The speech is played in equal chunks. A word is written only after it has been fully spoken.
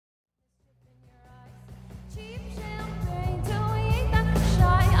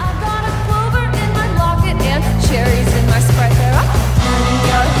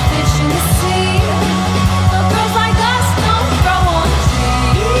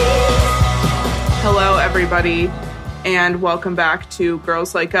everybody, and welcome back to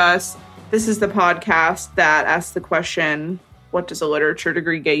Girls Like Us. This is the podcast that asks the question, what does a literature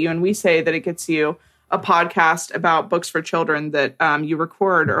degree get you? And we say that it gets you a podcast about books for children that you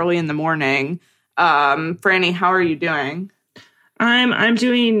record early in the morning. Franny, how are you doing? I'm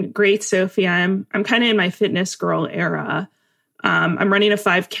doing great, Sophie. I'm kind of in my fitness girl era. I'm running a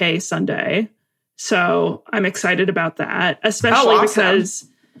 5K Sunday, so I'm excited about that, especially because,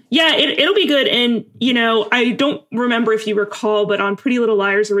 yeah, it'll be good. And, you know, I don't remember if you recall, but on Pretty Little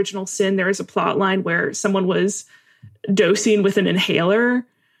Liars Original Sin, there is a plot line where someone was dosing with an inhaler.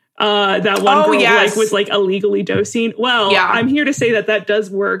 That one girl was illegally dosing. Well, yeah. I'm here to say that does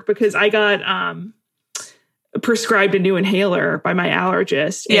work because I got prescribed a new inhaler by my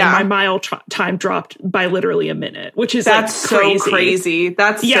allergist, and my mile time dropped by literally a minute, which is That's crazy. So crazy.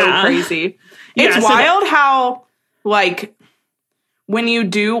 That's so crazy. It's wild how when you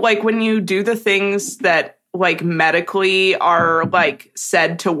do the things that medically are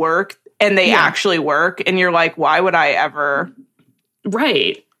said to work and they actually work, and you're like, why would I ever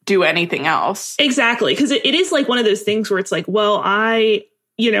do anything else? Exactly. Because it is one of those things where it's well, I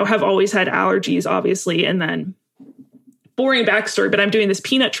have always had allergies, obviously, and then boring backstory, but I'm doing this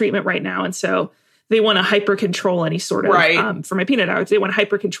peanut treatment right now. And so they want to hyper control any sort of, for my peanut allergies, they want to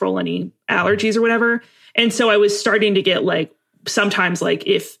hyper control any allergies or whatever. And so I was starting to get sometimes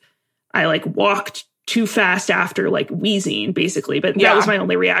if I walked too fast after wheezing, basically, but that was my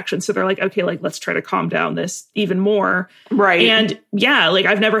only reaction. So they're okay, let's try to calm down this even more. Right. And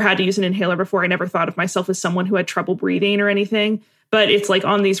I've never had to use an inhaler before. I never thought of myself as someone who had trouble breathing or anything. But it's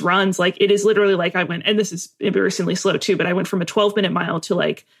on these runs, it is literally I went, and this is embarrassingly slow too, but I went from a 12-minute mile to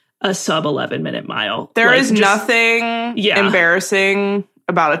a sub 11-minute mile. There is nothing embarrassing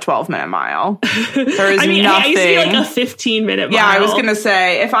about a 12-minute mile. There is nothing. I used to be a 15-minute mile. Yeah, I was going to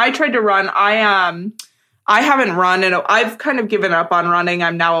say, if I tried to run, I haven't run, and I've kind of given up on running.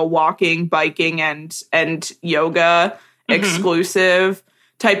 I'm now a walking, biking, and yoga exclusive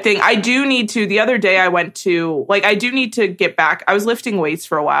type thing. I do need to, the other day I went to, I do need to get back. I was lifting weights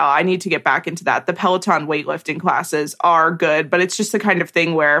for a while. I need to get back into that. The Peloton weightlifting classes are good, but it's just the kind of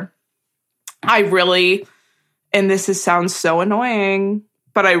thing where I really, and this sounds so annoying,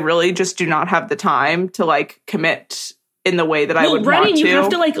 but I really just do not have the time to commit in the way that I would running, want to. You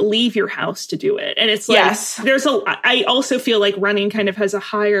have to leave your house to do it. And it's I also feel running kind of has a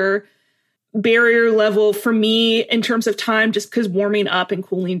higher barrier level for me in terms of time, just because warming up and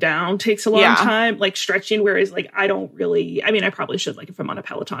cooling down takes a long time, stretching, whereas I don't really, I probably should if I'm on a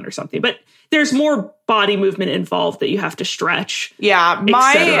Peloton or something, but there's more body movement involved that you have to stretch. Yeah.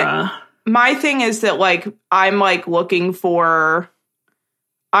 My thing is that I'm looking for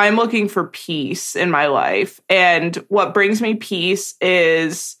peace in my life. And what brings me peace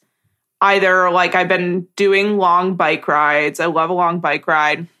is either I've been doing long bike rides. I love a long bike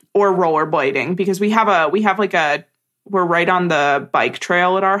ride. Or rollerblading, because we're right on the bike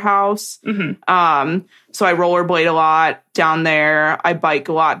trail at our house. Mm-hmm. So I rollerblade a lot down there. I bike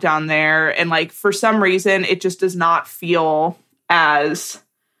a lot down there. And for some reason, it just does not feel as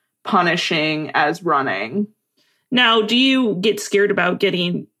punishing as running. Now, do you get scared about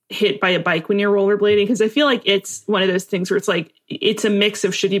getting hit by a bike when you're rollerblading? Because I feel it's one of those things where it's a mix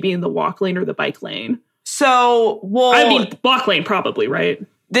of should you be in the walk lane or the bike lane? So, walk lane probably, right?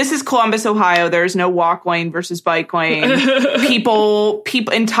 This is Columbus, Ohio. There's no walk lane versus bike lane. People,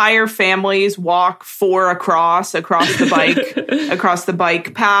 entire families walk across the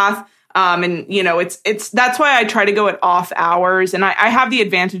bike path. And it's that's why I try to go at off hours. And I have the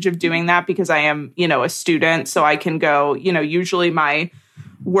advantage of doing that because I am, a student. So I can go, usually my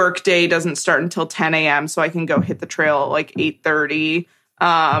work day doesn't start until 10 a.m. So I can go hit the trail at 8:30,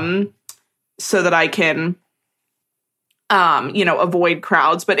 so that I can, avoid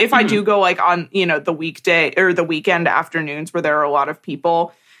crowds. But if I do go on, the weekday or the weekend afternoons where there are a lot of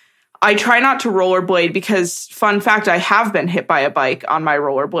people, I try not to rollerblade because, fun fact, I have been hit by a bike on my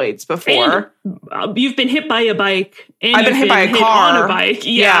rollerblades before. And you've been hit by a bike. And I've been hit by a car on a bike.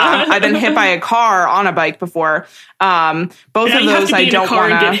 Yeah, I've been hit by a car on a bike before. Both of those I don't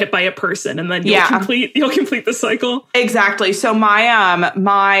want to get hit by a person, and then you'll complete the cycle. Exactly. So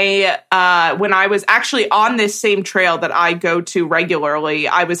my when I was actually on this same trail that I go to regularly,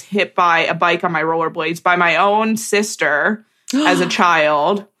 I was hit by a bike on my rollerblades by my own sister as a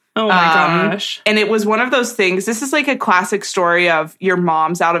child. Oh my gosh. And it was one of those things. This is a classic story of your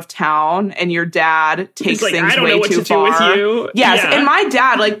mom's out of town and your dad takes things way too far. Do with you. Yes. Yeah. And my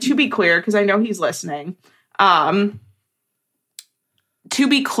dad, to be clear, because I know he's listening. To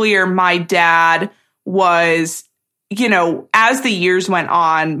be clear, my dad was, as the years went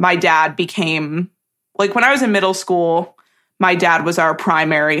on, my dad became like when I was in middle school, my dad was our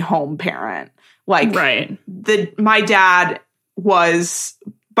primary home parent. Like my dad was,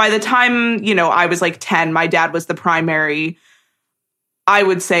 by the time, you know, I was like 10, my dad was the primary, I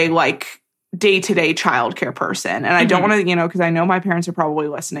would say, like, day-to-day childcare person. And I don't want to, you know, because I know my parents are probably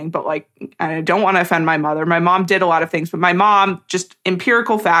listening, but like, I don't want to offend my mother. My mom did a lot of things, but my mom, just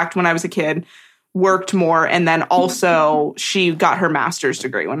empirical fact, when I was a kid, worked more. And then also she got her master's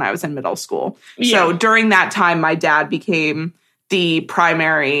degree when I was in middle school. Yeah. So during that time, my dad became the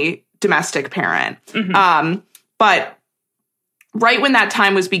primary domestic parent. But right when that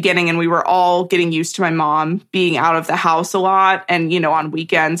time was beginning and we were all getting used to my mom being out of the house a lot and, you know, on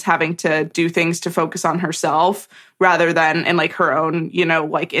weekends having to do things to focus on herself rather than, and like her own, you know,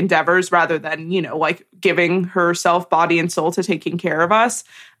 like endeavors rather than, you know, like giving herself body and soul to taking care of us.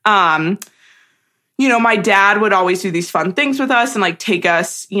 You know, my dad would always do these fun things with us and like take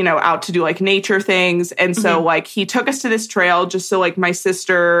us, you know, out to do like nature things. And so like he took us to this trail just so like my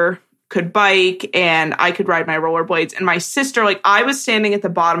sister could bike and I could ride my rollerblades. And my sister, like, I was standing at the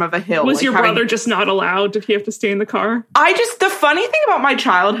bottom of a hill. Was like, your brother just not allowed? Did he have to stay in the car? The funny thing about my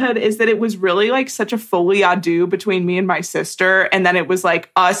childhood is that it was really like such a folie à deux between me and my sister. And then it was like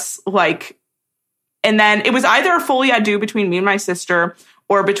us, like, and then it was either a folie à deux between me and my sister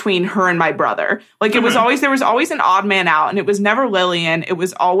or between her and my brother. Like, it was always, there was always an odd man out, and it was never Lillian. It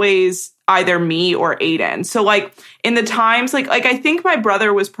was always either me or Aiden. So like in the times, like I think my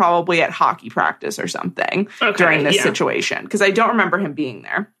brother was probably at hockey practice or something during this situation, because I don't remember him being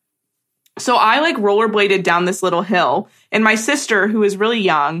there. So I like rollerbladed down this little hill, and my sister, who is really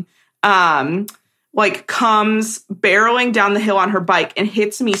young, like comes barreling down the hill on her bike and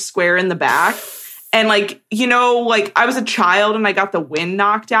hits me square in the back. And like, you know, like I was a child and I got the wind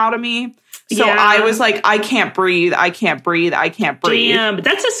knocked out of me. So I was like, I can't breathe. I can't breathe. I can't breathe. Damn,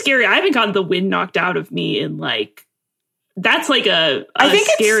 that's a scary. I haven't gotten the wind knocked out of me in like, that's like a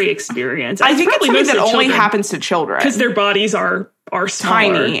scary experience. I think it's something that only happens to children. Because their bodies are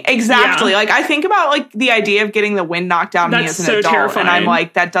smaller. Tiny. Exactly. Yeah. Like I think about like the idea of getting the wind knocked out of me as an adult. Terrifying. And I'm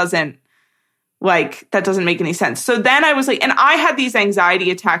like, that doesn't make any sense. So then I was like, and I had these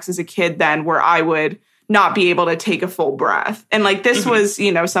anxiety attacks as a kid then where I would not be able to take a full breath. And like, this was,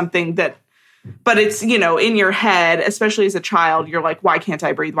 you know, something that, but it's, you know, in your head, especially as a child, you're like, why can't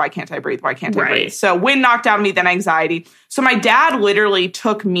I breathe? Why can't I breathe? Why can't I breathe? So wind knocked out of me, then anxiety. So my dad literally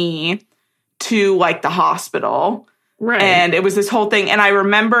took me to like the hospital. Right. And it was this whole thing. And I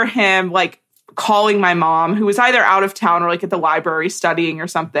remember him like calling my mom, who was either out of town or like at the library studying or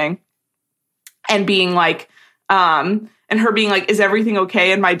something, and being like, and her being like, is everything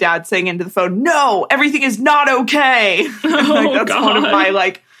okay? And my dad saying into the phone, no, everything is not okay. Like, that's one of my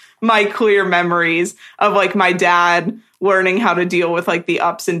like, my clear memories of like my dad learning how to deal with like the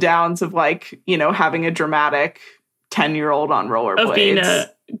ups and downs of like, you know, having a dramatic 10-year-old on rollerblades. Of being a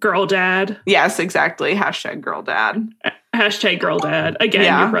girl dad. Yes, exactly. Hashtag girl dad. Hashtag girl dad.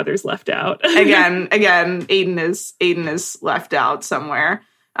 Again, your brother's left out. again, Aiden is left out somewhere.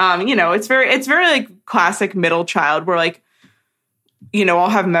 You know, it's very like classic middle child where like, you know, I'll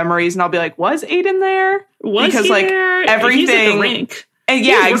have memories and I'll be like, was Aiden there? Because like there? everything. He's at the rink.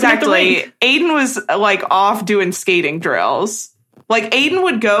 Yeah, exactly. Aiden was like off doing skating drills. Like Aiden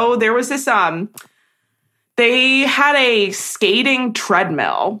would go, there was this, they had a skating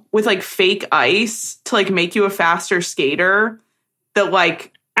treadmill with like fake ice to like make you a faster skater that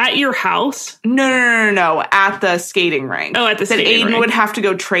like. At your house? No. At the skating rink. Oh, at the skating rink. That Aiden would have to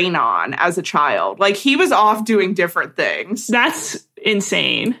go train on as a child. Like he was off doing different things. That's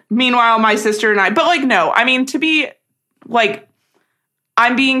insane. Meanwhile, my sister and I, but like, no, I mean, to be like,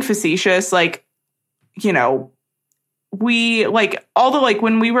 I'm being facetious, like, you know, we like all the like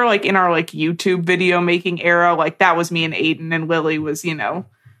when we were like in our like YouTube video making era, like that was me and Aiden, and Lily was, you know,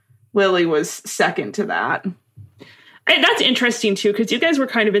 Lily was second to that. And that's interesting too, because you guys were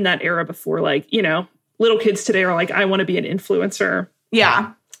kind of in that era before, like, you know, little kids today are like, I want to be an influencer.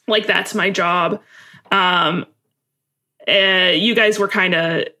 Yeah. Like that's my job. You guys were kind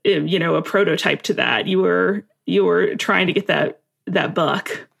of, you know, a prototype to that. You were trying to get that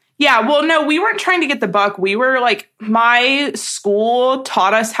buck. Yeah, well, no, we weren't trying to get the buck. We were like, my school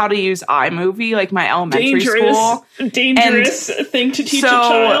taught us how to use iMovie, like my elementary school. Dangerous thing to teach a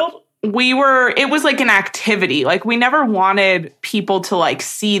child. It was like an activity. Like we never wanted people to like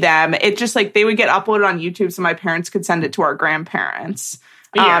see them. It just like they would get uploaded on YouTube so my parents could send it to our grandparents.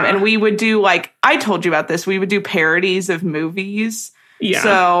 Yeah. And we would do like, I told you about this. We would do parodies of movies. Yeah.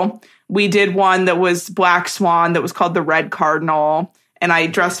 So we did one that was Black Swan that was called The Red Cardinal. And I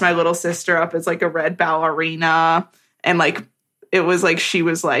dressed my little sister up as like a red ballerina. And like, it was like, she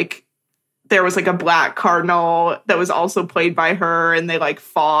was like there was like a black cardinal that was also played by her, and they like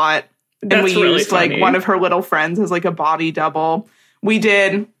fought. And That's we really used funny. like one of her little friends as like a body double. We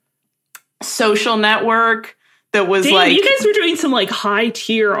did Social Network. That was Damn, like, you guys were doing some like high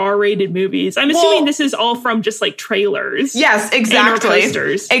tier R-rated movies. I'm assuming this is all from just like trailers. Yes, exactly. And/or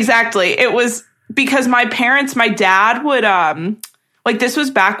posters. Exactly. It was because my dad would like, this was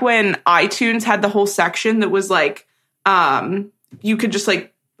back when iTunes had the whole section that was like you could just like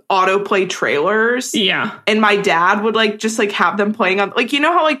autoplay trailers. Yeah. And my dad would like just like have them playing on, like, you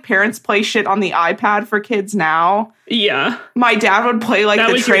know how like parents play shit on the iPad for kids now? Yeah. My dad would play like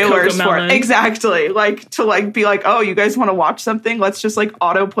the trailers for it. Exactly. Like to like be like, oh, you guys want to watch something? Let's just like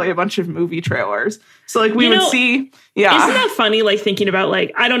autoplay a bunch of movie trailers. So like we would see. Yeah. Isn't that funny? Like thinking about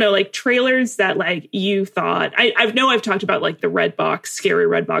like, I don't know, like trailers that like you thought, I've talked about like the scary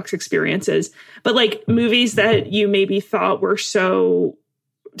Redbox experiences, but like movies that you maybe thought were so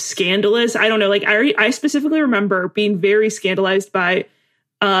scandalous. I don't know. Like I specifically remember being very scandalized by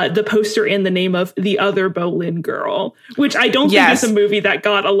the poster in the name of The Other Boleyn Girl, which I don't think is a movie that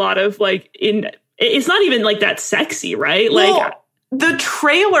got a lot of like it's not even like that sexy, right? Well, like the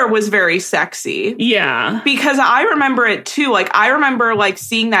trailer was very sexy. Yeah. Because I remember it too. Like I remember like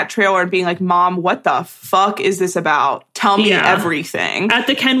seeing that trailer and being like, Mom, what the fuck is this about? Tell me everything. At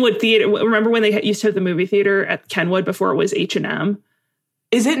the Kenwood Theater. Remember when they used to have the movie theater at Kenwood before it was H&M?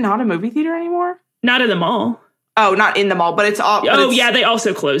 Is it not a movie theater anymore? Not in the mall. Oh, not in the mall, but it's all. Yeah, they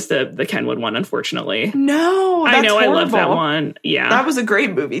also closed the Kenwood one, unfortunately. No, that's horrible. I love that one. Yeah, that was a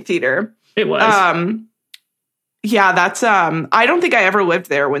great movie theater. It was. Yeah, that's. I don't think I ever lived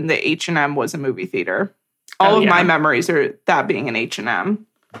there when the H&M was a movie theater. All of my memories are that being an H&M.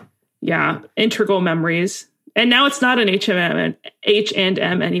 Yeah, integral memories. And now it's not an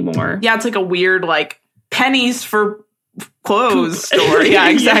H&M anymore. Yeah, it's like a weird like pennies for clothes store. Yeah,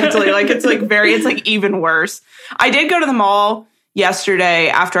 exactly. Like it's like even worse. I did go to the mall yesterday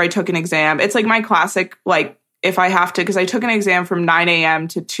after I took an exam. It's like my classic, like if I have to, because I took an exam from 9 a.m.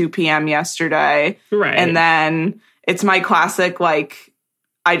 to 2 p.m. yesterday. Right. And then it's my classic, like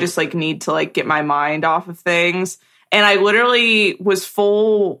I just like need to like get my mind off of things. And I literally was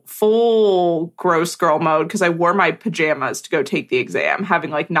full gross girl mode because I wore my pajamas to go take the exam,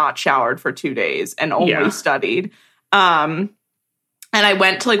 having like not showered for 2 days and only studied. And I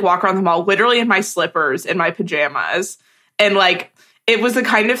went to like walk around the mall literally in my slippers in my pajamas. And like, it was the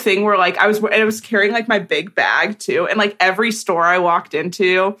kind of thing where like I was carrying like my big bag too. And like every store I walked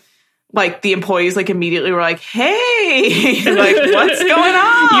into, like the employees like immediately were like, hey, like what's going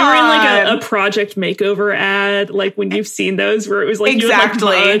on? You were in like a project makeover ad, like when you've seen those where it was like,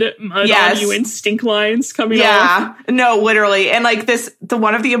 exactly. You had like mud on you and stink lines coming off. Yeah, no, literally. And like the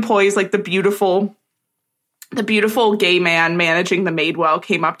one of the employees, like the beautiful gay man managing the Madewell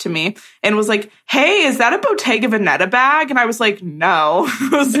came up to me and was like, hey, is that a Bottega Veneta bag? And I was like, no. I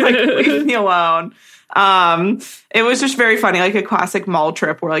was like, leave me alone. It was just very funny, like a classic mall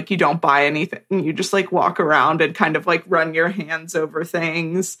trip where like you don't buy anything. You just like walk around and kind of like run your hands over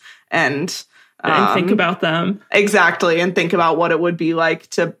things and think about them. Exactly. And think about what it would be like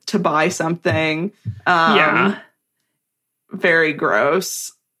to buy something. Very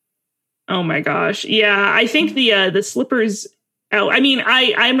gross. Oh my gosh. Yeah, I think the slippers. Oh, I mean,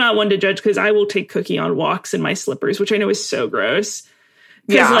 I'm not one to judge because I will take Cookie on walks in my slippers, which I know is so gross.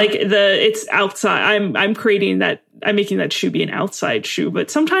 Because like it's outside. I'm making that shoe be an outside shoe,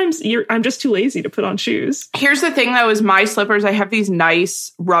 but sometimes I'm just too lazy to put on shoes. Here's the thing though, is my slippers, I have these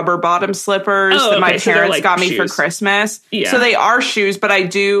nice rubber bottom slippers that my parents got me for Christmas. Yeah. So they are shoes, but I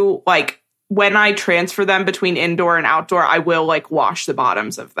do like, when I transfer them between indoor and outdoor, I will like wash the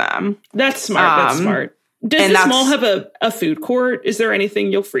bottoms of them. That's smart. That's smart. Does this mall have a food court? Is there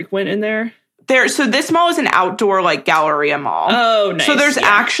anything you'll frequent in there? So this mall is an outdoor like Galleria mall. Oh, nice. So there's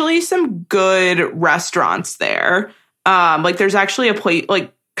actually some good restaurants there. Like there's actually a place,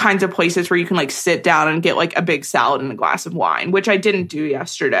 like kinds of places where you can like sit down and get like a big salad and a glass of wine, which I didn't do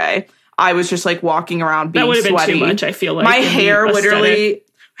yesterday. I was just like walking around being sweaty. That would have been too much, I feel like. My hair literally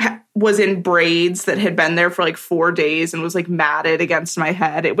was in braids that had been there for like 4 days and was like matted against my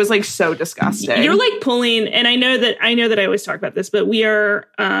head. It was like so disgusting. You're like pulling, and I know that I always talk about this, but we are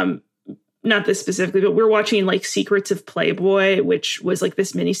not this specifically, but we're watching like Secrets of Playboy, which was like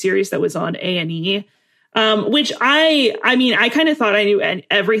this miniseries that was on A&E. Which I mean, I kind of thought I knew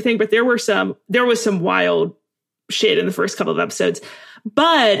everything, but there was some wild shit in the first couple of episodes.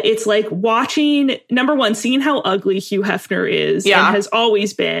 But it's like watching, number one, seeing how ugly Hugh Hefner is and has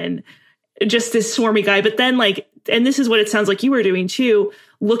always been, just this swarmy guy. But then like, and this is what it sounds like you were doing too,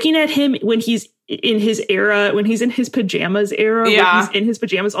 looking at him when he's in his era, when he's in his pajamas era, when he's in his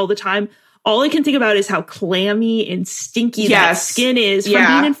pajamas all the time, all I can think about is how clammy and stinky that skin is from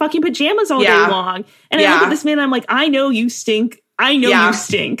being in fucking pajamas all day long. And I look at this man and I'm like, I know you stink. I know you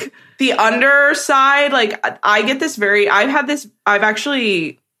stink. The underside, like I get this I've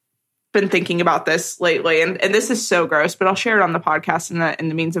actually been thinking about this lately, and this is so gross, but I'll share it on the podcast in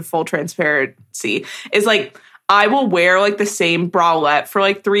the means of full transparency, is like, I will wear like the same bralette for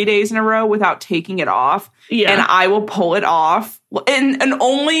like 3 days in a row without taking it off. Yeah. And I will pull it off. And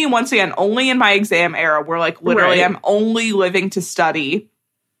only, once again, only in my exam era where like literally I'm only living to study.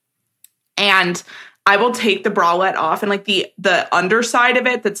 And I will take the bralette off and like the underside of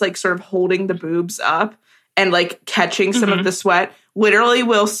it that's like sort of holding the boobs up and like catching some of the sweat literally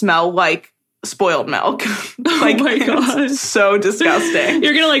will smell like spoiled milk. Like, oh my god, it's so disgusting.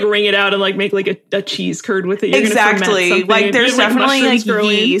 You're gonna like wring it out and like make like a cheese curd with it. You're exactly. Like there's definitely like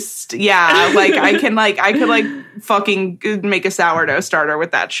yeast. Yeah, like I could fucking make a sourdough starter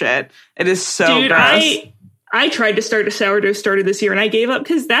with that shit. It is so gross. I tried to start a sourdough starter this year and I gave up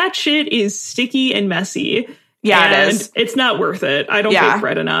because that shit is sticky and messy. Yeah, and it is. It's not worth it. I don't bake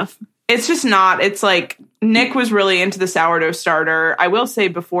bread enough. It's just not. It's like Nick was really into the sourdough starter. I will say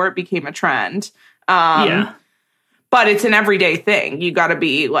before it became a trend. But it's an everyday thing. You got to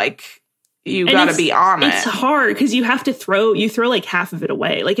be like, be on it. It's hard because you have to throw like half of it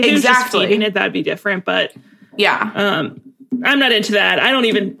away. Like if it was just feeding it, that'd be different. But I'm not into that. I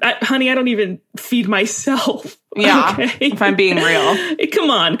don't even feed myself. Yeah. Okay? If I'm being real. Come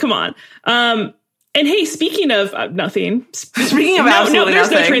on. And hey, speaking of nothing. Speaking of absolutely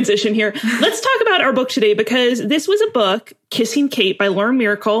there's nothing. No transition here. Let's talk about our book today because this was a book, Kissing Kate by Lauren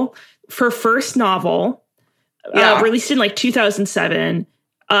Miracle, her first novel, released in like 2007.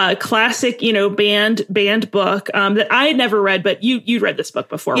 Classic, banned book that I had never read, but you'd read this book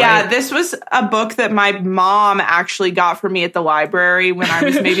before, right? Yeah, this was a book that my mom actually got for me at the library when I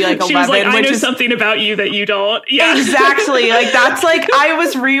was maybe like 11. She was like, I know something about you that you don't. Yeah, exactly. Like that's like I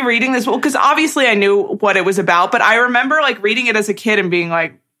was rereading this book because obviously I knew what it was about, but I remember like reading it as a kid and being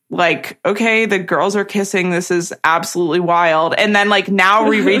like, okay, the girls are kissing. This is absolutely wild. And then like now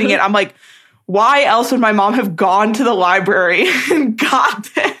rereading it, I'm like, why else would my mom have gone to the library and got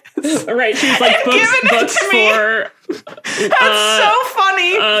this? Right, she's like books for. That's so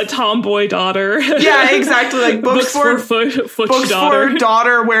funny. Tomboy daughter. Yeah, exactly. Like books for Futch daughter. For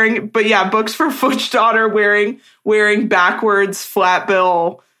daughter wearing, books for Futch daughter wearing backwards flat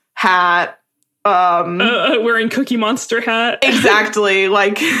bill hat. Wearing Cookie Monster hat. Exactly.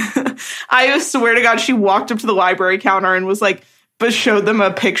 Like, I swear to God, she walked up to the library counter and was like, but showed them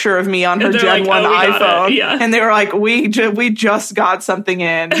a picture of me on her Gen 1 iPhone. Yeah. And they were like, we just got something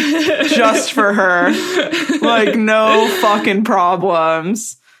in just for her. Like, no fucking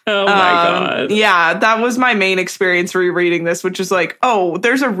problems. Oh my God. Yeah, that was my main experience rereading this, which is like, oh,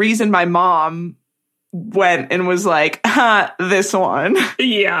 there's a reason my mom went and was like, this one.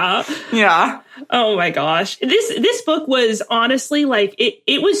 Yeah. Yeah. Oh my gosh. This book was honestly like,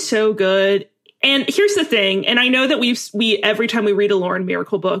 it was so good. And here's the thing, and I know that we every time we read a Lauren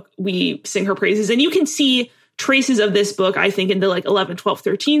Miracle book, we sing her praises. And you can see traces of this book, I think, in the like 11, 12,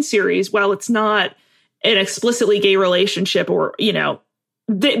 13 series. While it's not an explicitly gay relationship or,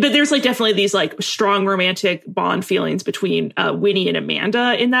 but there's like definitely these like strong romantic bond feelings between Winnie and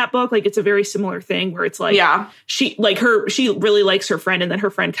Amanda in that book. Like it's a very similar thing where it's like, she really likes her friend and then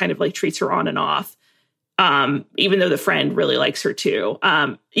her friend kind of like treats her on and off. Even though the friend really likes her too.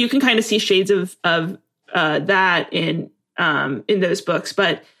 You can kind of see shades of that in those books.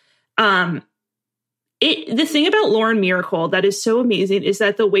 But the thing about Lauren Miracle that is so amazing is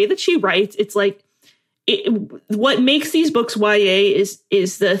that the way that she writes, it's like, what makes these books YA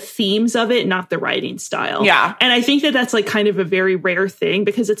is the themes of it, not the writing style. Yeah. And I think that that's like kind of a very rare thing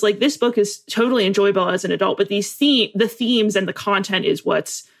because it's like, this book is totally enjoyable as an adult, but the themes and the content is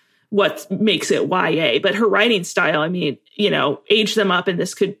what makes it YA. But her writing style, I mean, age them up and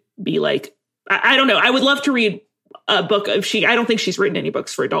this could be like, I don't know. I would love to read a book I don't think she's written any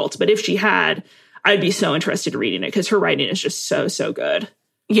books for adults, but if she had, I'd be so interested in reading it because her writing is just so, so good.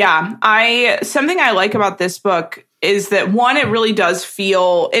 Yeah. Something I like about this book is that one, it really does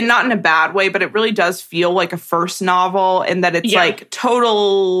feel, and not in a bad way, but it really does feel like a first novel in that it's like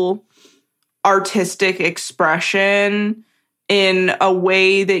total artistic expression in a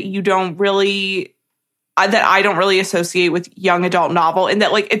way that you don't really, that I don't really associate with young adult novel, and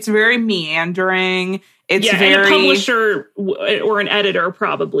that like it's very meandering. It's very, and a publisher or an editor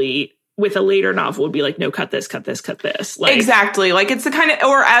probably with a later novel would be like, no, cut this. Like, exactly. Like it's the kind of,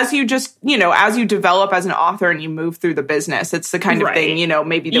 or as you just, as you develop as an author and you move through the business, it's the kind of thing,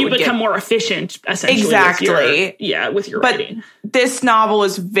 maybe that you become more efficient, essentially. Exactly. With your writing. This novel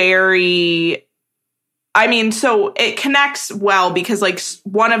is very, so it connects well because like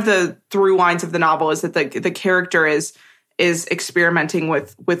one of the through lines of the novel is that the character is experimenting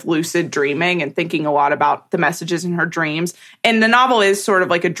with lucid dreaming and thinking a lot about the messages in her dreams. And the novel is sort of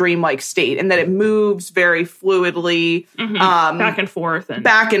like a dreamlike state in that it moves very fluidly, back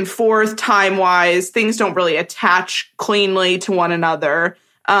and forth time-wise. Things don't really attach cleanly to one another.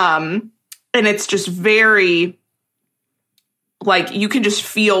 And it's just very, like, you can just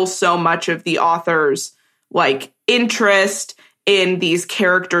feel so much of the author's, like, interest in these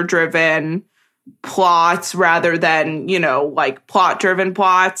character-driven plots rather than, like plot-driven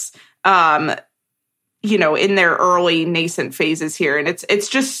plots, in their early nascent phases here. And it's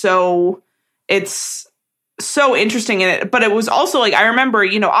just so interesting in it. But it was also like, I remember,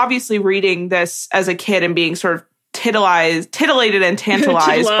 obviously reading this as a kid and being sort of titillated and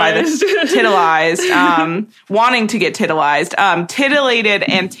tantalized by the wanting to get titillated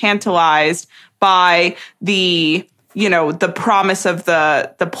and tantalized by the promise of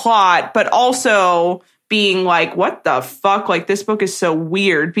the plot, but also being like, what the fuck? Like, this book is so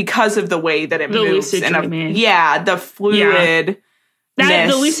weird because of the way that it moves. Lucid dreaming. The fluid. Yeah.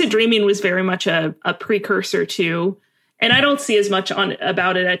 The lucid dreaming was very much a precursor to, and I don't see as much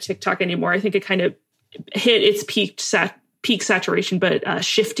about it at TikTok anymore. I think it kind of hit its peak saturation, but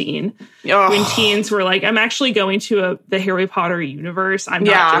shifting when teens were like, I'm actually going to the Harry Potter universe. I'm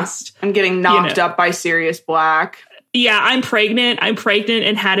getting knocked up by Sirius Black. Yeah, I'm pregnant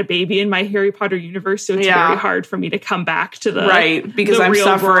and had a baby in my Harry Potter universe, so it's very hard for me to come back to the because I'm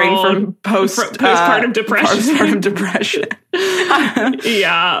suffering from postpartum depression. Postpartum depression.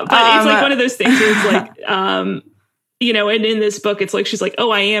 Yeah, but it's like one of those things where it's like, and in this book, it's like she's like,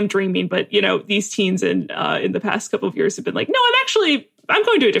 oh, I am dreaming, but these teens in the past couple of years have been like, no, I'm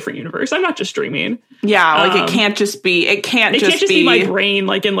going to a different universe. I'm not just dreaming. Yeah, like it can't just be my brain,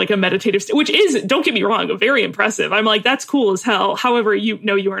 like in like a meditative state, which is, don't get me wrong, very impressive. I'm like, that's cool as hell. However, you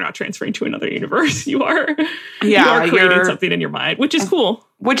are not transferring to another universe. You are creating something in your mind, which is cool.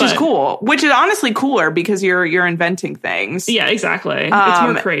 Which is honestly cooler because you're inventing things. Yeah, exactly. It's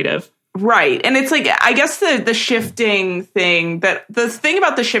more creative. Right. And it's like, I guess the shifting thing the thing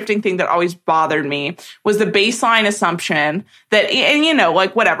about the shifting thing that always bothered me was the baseline assumption that, and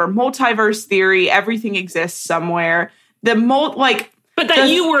like whatever, multiverse theory, everything exists somewhere. But that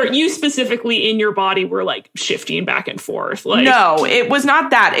you specifically in your body were like shifting back and forth. Like, no, it was not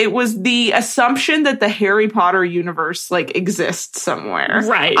that. It was the assumption that the Harry Potter universe like exists somewhere.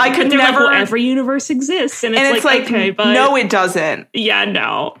 Right. I could never. Like, well, every universe exists. And it's like, okay, but no, it doesn't. Yeah,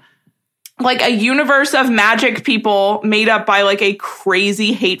 no. Like a universe of magic people made up by like a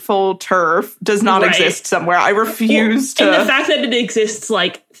crazy hateful turf does not exist somewhere. I refuse to. And the fact that it exists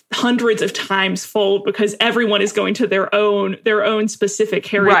like hundreds of times fold because everyone is going to their own specific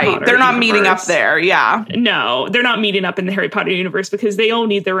Harry Potter. They're not universe. Meeting up there. Yeah. No, they're not meeting up in the Harry Potter universe because they all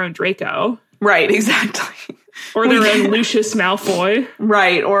need their own Draco. Right. Exactly. Or their own Lucius Malfoy.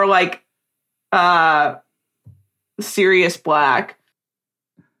 Right. Or like Sirius Black.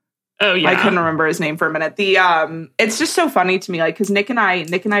 Oh yeah, I couldn't remember his name for a minute. It's just so funny to me, like, because Nick and I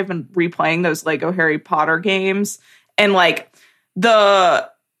have been replaying those Lego Harry Potter games, and like the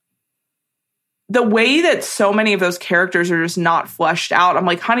way that so many of those characters are just not fleshed out. I'm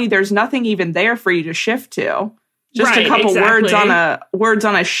like, honey, there's nothing even there for you to shift to. Just a couple words on a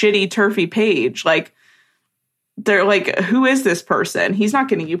shitty turfy page, like. They're like, who is this person? He's not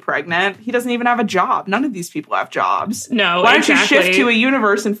getting you pregnant. He doesn't even have a job. None of these people have jobs. No, why don't you shift to a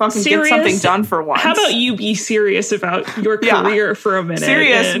universe and fucking get something done for once? How about you be serious about your career for a minute?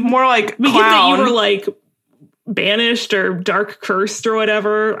 Serious, more like we get that you were like banished or dark cursed or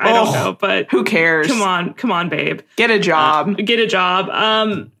whatever. I don't know, but who cares? Come on, babe. Get a job. Get a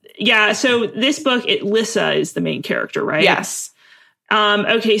job. Yeah. So this book, Lissa is the main character, right? Yes.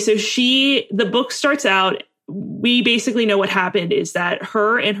 Okay. So the book starts out. We basically know what happened is that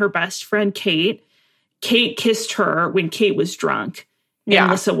her and her best friend, Kate kissed her when Kate was drunk and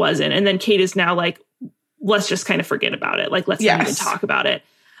Lissa wasn't. And then Kate is now like, let's just kind of forget about it. Like, let's not even talk about it.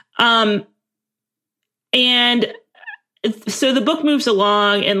 And so the book moves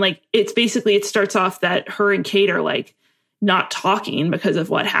along and like, it starts off that her and Kate are like not talking because of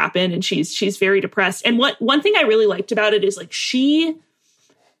what happened. And she's very depressed. And one thing I really liked about it is like, she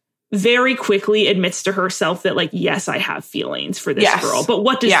very quickly admits to herself that like, yes, I have feelings for this girl, but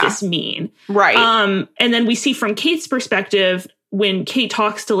what does this mean? Right. And then we see from Kate's perspective, when Kate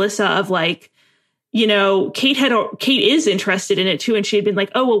talks to Lissa of like, you know, Kate is interested in it too. And she had been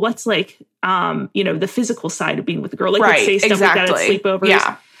like, oh, well, what's like, you know, the physical side of being with a girl, like would say stuff like that at sleepovers.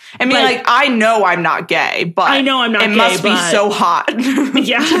 Yeah. I mean, like, I know I'm not gay, but I know I'm not gay, must be so hot.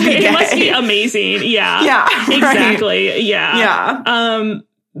 Yeah. It must be amazing. Yeah. Yeah. Exactly. Right. Yeah. Yeah.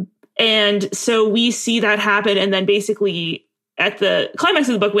 And so we see that happen. And then basically at the climax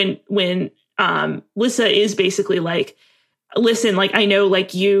of the book, when Lissa is basically like, listen, like, I know,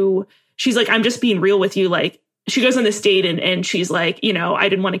 like she's like, I'm just being real with you. Like, she goes on this date and she's like, you know, I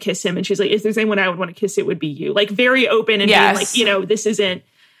didn't want to kiss him. And she's like, if there's anyone I would want to kiss, it would be you. Like, very open and being like, you know, this isn't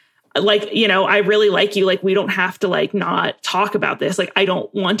like, you know, I really like you. Like, we don't have to like not talk about this. Like, I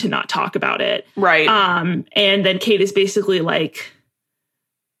don't want to not talk about it. Right. And then Kate is basically like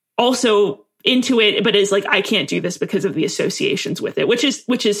also into it, but is like, I can't do this because of the associations with it, which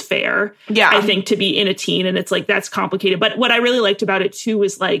is fair. Yeah. I think to be in a teen, and it's like, that's complicated. But what I really liked about it too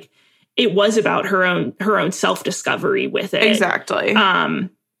was like, it was about her own self-discovery with it. Exactly. And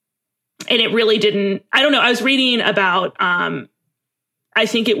it really didn't, I don't know. I was reading about, I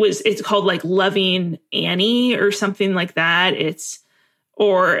think it's called like Loving Annie or something like that. I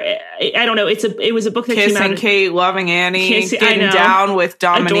don't know. It was a book that Kiss came out. and Kate, Loving Annie, Getting Down with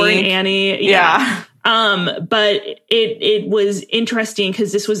Dominique. Adoring Annie. Yeah. But it was interesting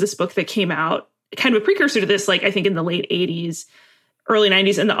because this book that came out kind of a precursor to this, like I think in the late 80s, early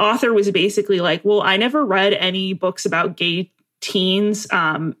 90s. And the author was basically like, well, I never read any books about gay teens,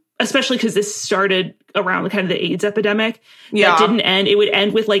 especially because this started around kind of the AIDS epidemic. Yeah. That didn't end. It would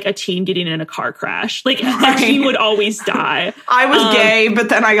end with like a teen getting in a car crash. Like a teen would always die. I was gay, but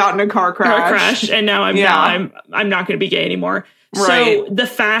then I got in a car crash. And now I'm not going to be gay anymore. Right. So the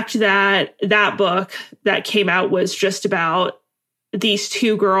fact that book that came out was just about these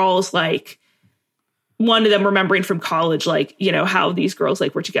two girls, like one of them remembering from college, like, you know, how these girls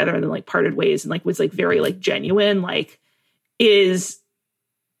like were together and then like parted ways and like was like very like genuine, like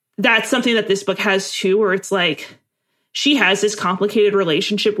that's something that this book has too, where it's like she has this complicated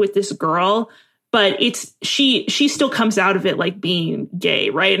relationship with this girl, but she still comes out of it like being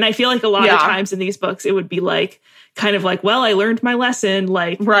gay, right? And I feel like a lot of times in these books it would be like kind of like, well, I learned my lesson,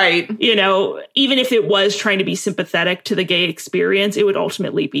 like, right, you know, even if it was trying to be sympathetic to the gay experience, it would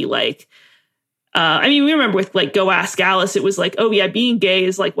ultimately be like, I mean, we remember with like Go Ask Alice, it was like, oh yeah, being gay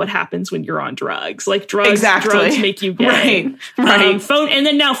is like what happens when you're on drugs. Like drugs make you gay. Right. Phone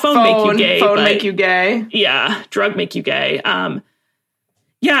make you gay. Phone make you gay. Yeah. Drug make you gay. Yeah,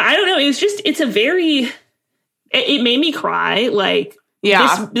 I don't know. It made me cry. Like,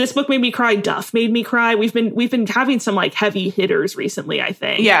 yeah, this book made me cry. Duff made me cry. We've been having some like heavy hitters recently, I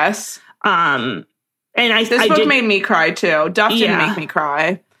think. Yes. And this book made me cry too. Duff didn't make me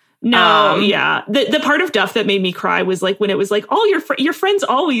cry. No, yeah. The part of Duff that made me cry was like when it was like, oh, your friends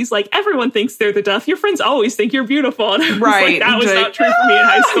always, like, everyone thinks they're the Duff. Your friends always think you're beautiful. And I was like, that was not true for me in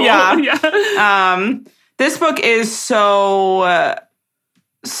high school. Yeah. This book is so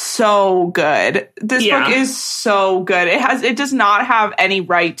good. This book is so good. It does not have any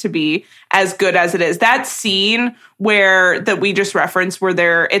right to be as good as it is. That scene that we just referenced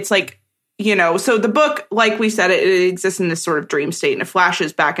where it's like, you know, so the book, like we said, it exists in this sort of dream state and it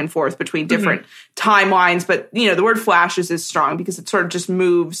flashes back and forth between different timelines. But, you know, the word flashes is strong because it sort of just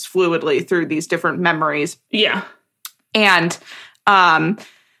moves fluidly through these different memories. Yeah. And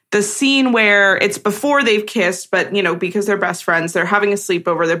the scene where it's before they've kissed, but, you know, because they're best friends, they're having a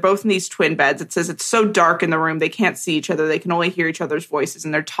sleepover. They're both in these twin beds. It says it's so dark in the room. They can't see each other. They can only hear each other's voices.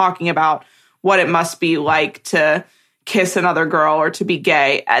 And they're talking about what it must be like to kiss another girl or to be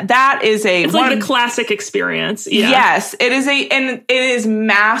gay. That is it's like the classic experience. Yeah. Yes, it is and it is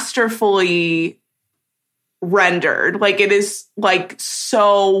masterfully rendered. Like, it is like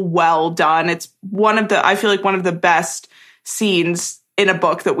so well done. It's I feel like one of the best scenes in a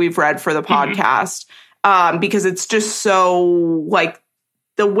book that we've read for the podcast. Because it's just so like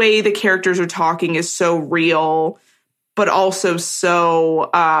the way the characters are talking is so real, but also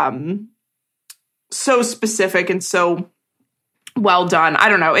so specific and so well done. I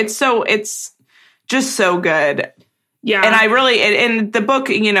don't know. It's just so good. Yeah. And and the book,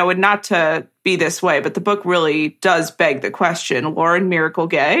 you know, and not to be this way, but the book really does beg the question, Lauren Miracle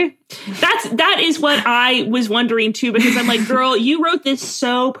gay? That is what I was wondering too, because I'm like, girl, you wrote this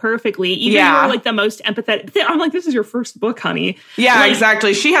so perfectly. Even you're like the most empathetic. I'm like, this is your first book, honey. Yeah, like,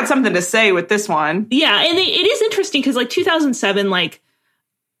 exactly. She had something to say with this one. Yeah. And it is interesting because like 2007, like,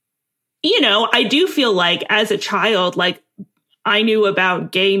 you know, I do feel like as a child, like I knew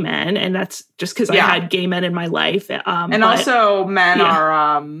about gay men, and that's just because I had gay men in my life. And also men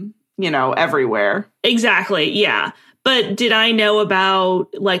are, you know, everywhere. Exactly. Yeah. But did I know about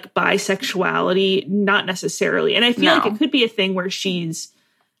like bisexuality? Not necessarily. And I feel like it could be a thing where she's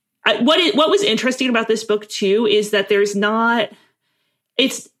what was interesting about this book too is that there's not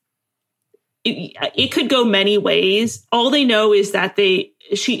it could go many ways. All they know is that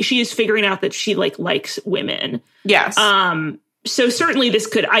she is figuring out that she like likes women. Yes. So certainly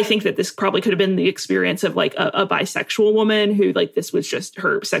I think that this probably could have been the experience of like a bisexual woman who like this was just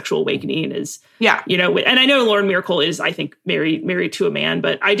her sexual awakening is, you know, and I know Lauren Miracle is, I think, married to a man,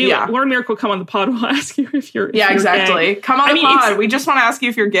 but I do, Lauren Miracle, come on the pod, we'll ask you if you're exactly. Gay. Come on the pod. We just want to ask you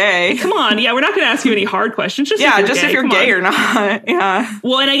if you're gay. Come on. Yeah. We're not going to ask you any hard questions. Just if you're gay or not. Yeah.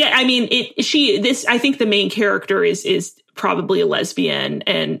 Well, and I think the main character is probably a lesbian,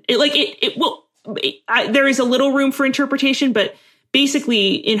 and there is a little room for interpretation, but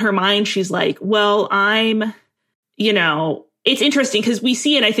basically in her mind, she's like, well, it's interesting because we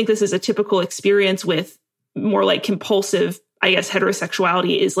see, and I think this is a typical experience with more like compulsive, I guess,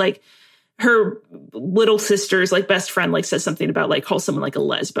 heterosexuality is like her little sister's like best friend like says something about like call someone like a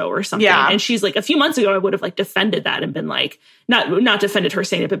lesbo or something. Yeah. And she's like, a few months ago, I would have like defended that and been like, not defended her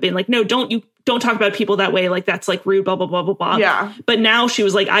saying it, but been like, no, don't talk about people that way. Like that's like rude, blah, blah, blah, blah, blah. Yeah. But now she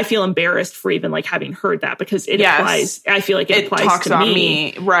was like, I feel embarrassed for even like having heard that because it applies. I feel like it applies to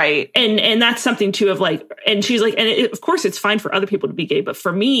me. Right. And that's something too of like, and she's like, and of course it's fine for other people to be gay, but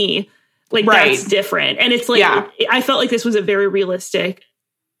for me, like that's different. And it's like, I felt like this was a very realistic,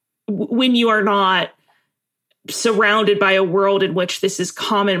 when you are not surrounded by a world in which this is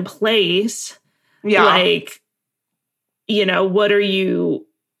commonplace, like, you know, what are you,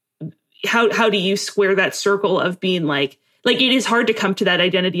 how do you square that circle of being like it is hard to come to that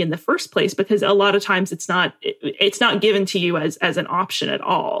identity in the first place because a lot of times it's not given to you as an option at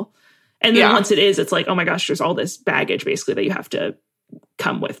all. And then once it is, it's like, oh my gosh, there's all this baggage basically that you have to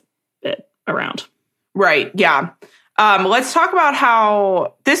come with it around. Right. Yeah. Let's talk about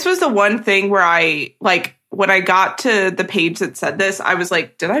how this was the one thing where I, like, when I got to the page that said this, I was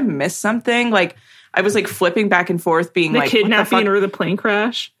like, did I miss something? Like, I was like flipping back and forth being like, the kidnapping or the plane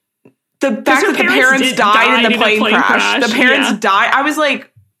crash? The fact that the parents died in the plane crash. The parents died. I was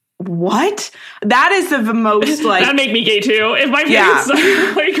like, what? That is the most like... That made me gay too. If my parents died in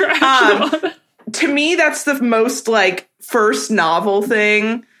the plane crash. To me, that's the most like first novel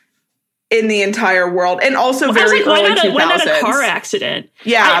thing in the entire world, and also very early 2000s. Why not a car accident?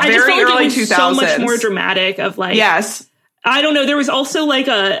 Yeah, I very early 2000s. So much more dramatic. Of like, yes, I don't know. There was also like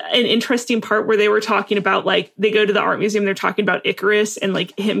an interesting part where they were talking about like they go to the art museum. They're talking about Icarus and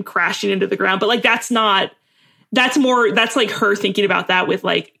like him crashing into the ground, but like that's like her thinking about that with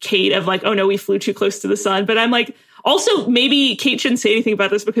like Kate of like, oh no, we flew too close to the sun. But I'm like, also, maybe Kate shouldn't say anything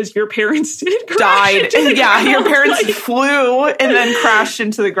about this because your parents did died. Yeah, your parents flew and then crashed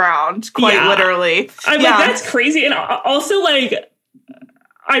into the ground, quite literally. I'm like, that's crazy. And also, like,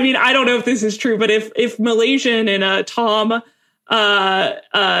 I mean, I don't know if this is true, but if Malaysian and Tom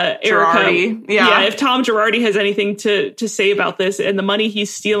Girardi, if Tom Girardi has anything to say about this and the money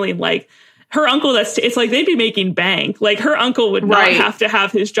he's stealing, like, her uncle, it's like they'd be making bank. Like her uncle would not have to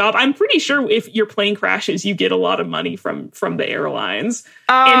have his job. I'm pretty sure if your plane crashes, you get a lot of money from the airlines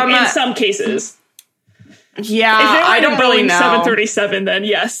in some cases. Yeah, if they were I don't really know. 737, then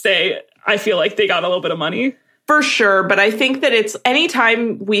yes, I feel like they got a little bit of money for sure. But I think that it's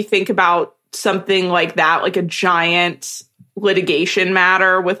anytime we think about something like that, like a giant litigation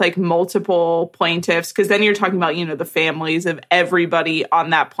matter with like multiple plaintiffs, because then you're talking about, you know, the families of everybody on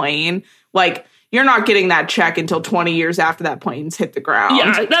that plane. Like, you're not getting that check until 20 years after that plane's hit the ground.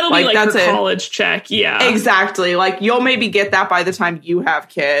 Yeah, that'll be like that's her college check. Yeah. Exactly. Like, you'll maybe get that by the time you have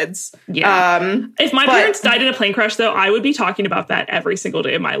kids. Yeah. If my parents died in a plane crash, though, I would be talking about that every single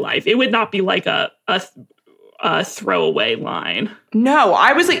day of my life. It would not be like a throwaway line. No,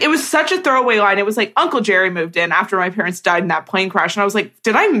 I was like, it was such a throwaway line. It was like, Uncle Jerry moved in after my parents died in that plane crash. And I was like,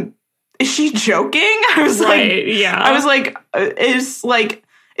 is she joking? I was like,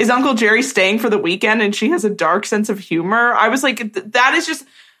 is Uncle Jerry staying for the weekend and she has a dark sense of humor? I was like,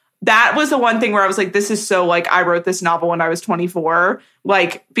 that was the one thing where I was like, this is so like, I wrote this novel when I was 24,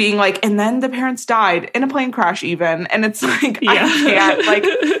 like being like, and then the parents died in a plane crash even. And it's like, I can't, like,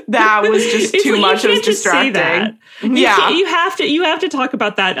 that was just too much. It was distracting. You have to talk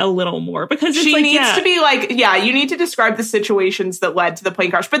about that a little more because it's she needs to be like, you need to describe the situations that led to the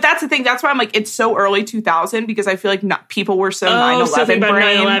plane crash. But that's the thing. That's why I'm like, it's so early 2000 because I feel like people were so 9/11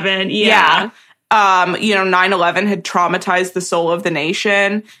 brain. 9/11. Yeah. 9/11 had traumatized the soul of the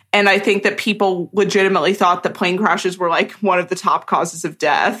nation. And I think that people legitimately thought that plane crashes were like one of the top causes of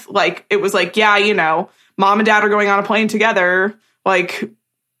death. Like, it was like, mom and dad are going on a plane together. Like,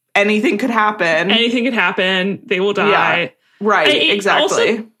 anything could happen. Anything could happen. They will die. Yeah. Right. Exactly.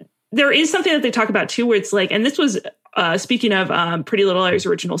 Also, there is something that they talk about too, where it's like, and this was speaking of Pretty Little Liars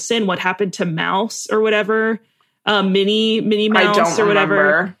Original Sin, what happened to Mouse or whatever, Minnie Mouse or whatever.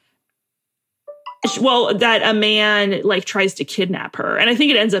 Remember. Well, that a man like tries to kidnap her, and I think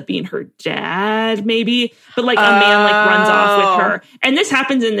it ends up being her dad, maybe. But like a man like runs off with her, and this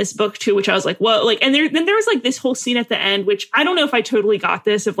happens in this book too, which I was like, well, like, and then there was like this whole scene at the end, which I don't know if I totally got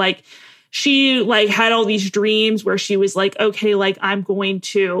this of like she like had all these dreams where she was like, okay, like I'm going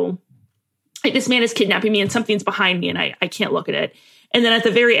to, like, this man is kidnapping me, and something's behind me, and I can't look at it. And then at the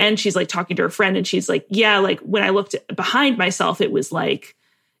very end, she's like talking to her friend, and she's like, yeah, like when I looked behind myself, it was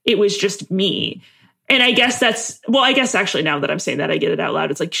just me. And I guess I guess actually now that I'm saying that, I get it out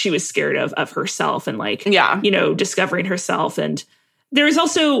loud. It's like she was scared of herself and like, discovering herself. And there's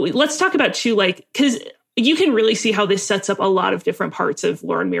also, let's talk about too, like, because you can really see how this sets up a lot of different parts of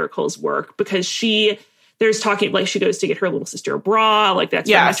Lauren Miracle's work, because there's talking, like she goes to get her little sister a bra, like that's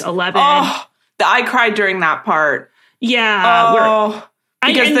very much 11. Oh, I cried during that part. Yeah.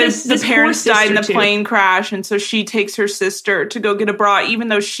 Because the parents died in the plane crash, and so she takes her sister to go get a bra, even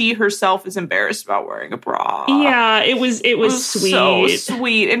though she herself is embarrassed about wearing a bra. Yeah, it was sweet. So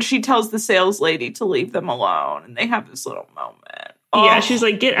sweet. And she tells the sales lady to leave them alone, and they have this little moment. Yeah, she's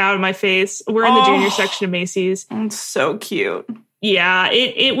like, get out of my face. We're in the junior section of Macy's. It's so cute. Yeah,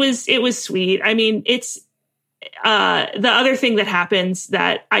 it was sweet. I mean, it's the other thing that happens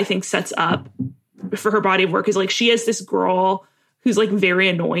that I think sets up for her body of work is like she has this girl who's like very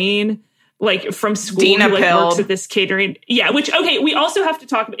annoying, like from school, Dina who like Pilled. works at this catering. Yeah, which, okay, we also have to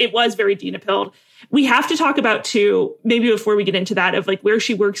talk about, it was very Dina Pilled. We have to talk about too, maybe before we get into that, of like where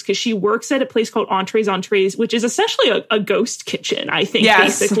she works, because she works at a place called Entrees, which is essentially a ghost kitchen, I think,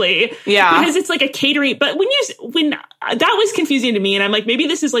 basically. Yeah. Because it's like a catering, but when that was confusing to me, and I'm like, maybe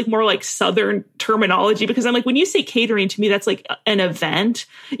this is like more like Southern terminology, because I'm like, when you say catering, to me, that's like an event.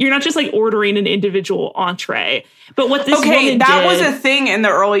 You're not just like ordering an individual entree. But what this woman that did, was a thing in the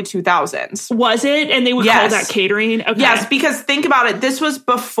early 2000s. Was it? And they would call that catering? Okay. Yes, because think about it. This was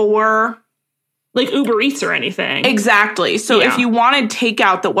before like Uber Eats or anything. Exactly. So if you wanted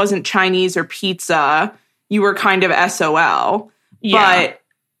takeout that wasn't Chinese or pizza, you were kind of SOL. Yeah. But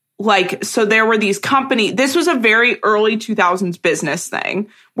like, so there were these companies. This was a very early 2000s business thing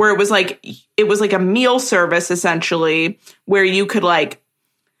where it was like a meal service essentially, where you could like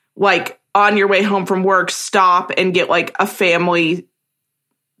on your way home from work, stop and get like a family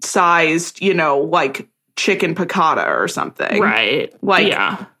sized, like chicken piccata or something. Right.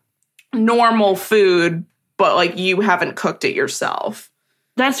 Like normal food, but like you haven't cooked it yourself.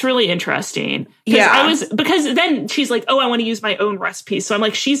 That's really interesting. Because then she's like, oh, I want to use my own recipes. So I'm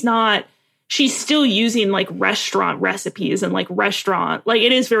like, she's still using like restaurant recipes and like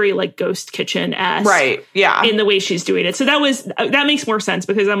it is very like ghost kitchen-esque. Right. Yeah. In the way she's doing it. So that makes more sense,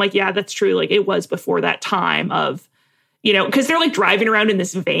 because I'm like, yeah, that's true. Like it was before that time of, because they're like driving around in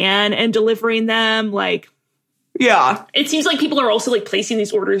this van and delivering them. Like, yeah, it seems like people are also like placing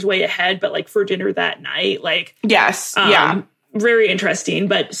these orders way ahead, but like for dinner that night, like, yes. Very interesting.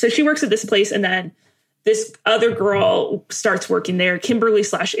 But so she works at this place, and then this other girl starts working there,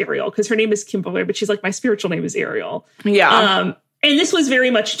 Kimberly/Ariel, because her name is Kimberly, but she's like, my spiritual name is Ariel. Yeah. And this was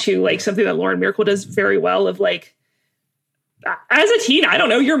very much too like something that Lauren Miracle does very well, of like, as a teen, I don't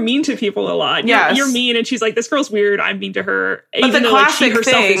know, you're mean to people a lot. You're mean, and she's like, this girl's weird, I'm mean to her. But even though like, she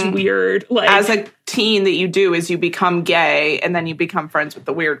herself is weird. Like, as a teen that you do is you become gay, and then you become friends with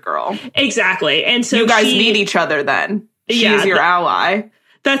the weird girl. Exactly. And so you guys need each other then. She's your ally.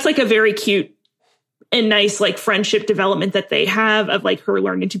 That's like a very cute and nice like friendship development that they have, of like her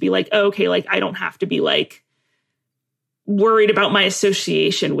learning to be like, oh, okay, like I don't have to be like worried about my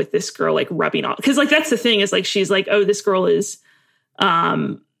association with this girl like rubbing off, because like that's the thing, is like she's like, oh, this girl is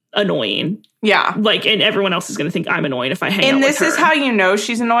annoying, like, and everyone else is gonna think I'm annoying if I hang out with her. And this is how you know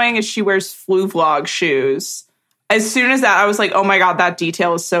she's annoying, is she wears Flu Vlog shoes. As soon as that, I was like, oh my god, that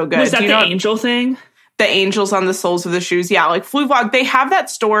detail is so good. Was that the angel thing? The angels on the soles of the shoes. Yeah, like Flu Vlog, they have that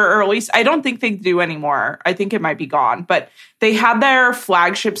store, or at least I don't think they do anymore. I think it might be gone, but they had their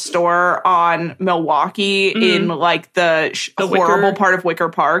flagship store on Milwaukee in like the horrible part of Wicker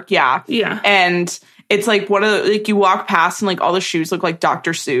Park. Yeah. Yeah. And it's like one of the, like you walk past and like all the shoes look like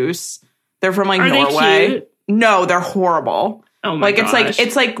Dr. Seuss. They're from like Norway. They cute? No, they're horrible. Oh my gosh.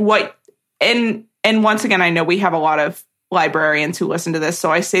 It's like what, and once again, I know we have a lot of librarians who listen to this, so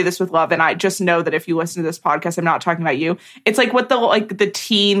I say this with love, and I just know that if you listen to this podcast, I'm not talking about you. It's like what the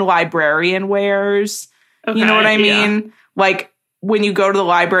teen librarian wears. Okay, you know what I mean? Like when you go to the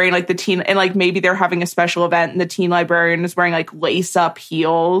library and like the teen and like maybe they're having a special event and the teen librarian is wearing like lace up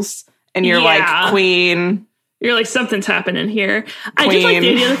heels and you're like, queen. You're like, something's happening here. I just like the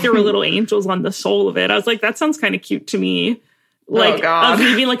idea that there were little angels on the sole of it. I was like, that sounds kind of cute to me. Like, of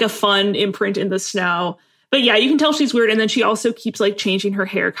leaving like a fun imprint in the snow. But yeah, you can tell she's weird. And then she also keeps like changing her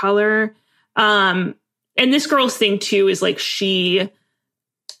hair color. And this girl's thing too is like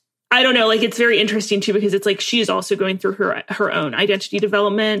I don't know, like it's very interesting too, because it's like she is also going through her own identity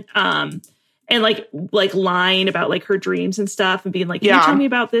development. And like lying about like her dreams and stuff and being like, can you tell me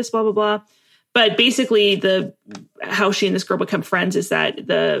about this, blah, blah, blah. But basically how she and this girl become friends is that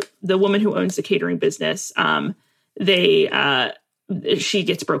the woman who owns the catering business, she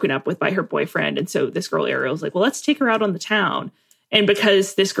gets broken up with by her boyfriend. And so this girl Ariel's like, well, let's take her out on the town. And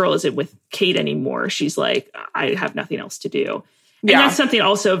because this girl isn't with Kate anymore, she's like, I have nothing else to do. And that's something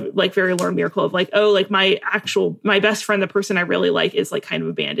also like very Lauren Miracle of like, oh, like my best friend, the person I really like is like kind of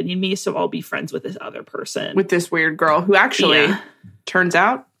abandoning me. So I'll be friends with this other person. With this weird girl who actually turns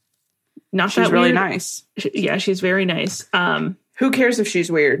out she's really nice. Yeah, she's very nice. Who cares if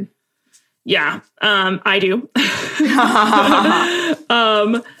she's weird? Yeah, I do.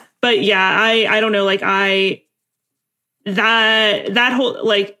 But yeah, I don't know. Like that whole,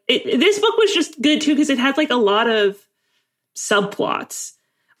 like this book was just good too, because it had like a lot of subplots.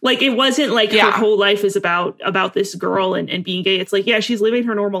 Like it wasn't like her whole life is about this girl and being gay. It's like, yeah, she's living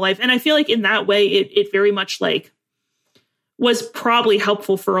her normal life. And I feel like in that way, it very much like was probably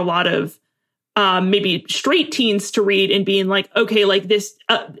helpful for a lot of maybe straight teens to read and being like, okay, like this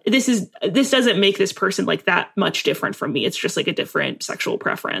doesn't make this person like that much different from me. It's just like a different sexual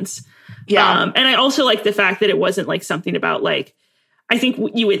preference. Yeah. And I also like the fact that it wasn't like something about like, I think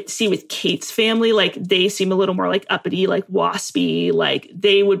you would see with Kate's family, like they seem a little more like uppity, like waspy, like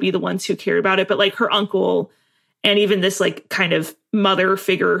they would be the ones who care about it. But like her uncle and even this like kind of mother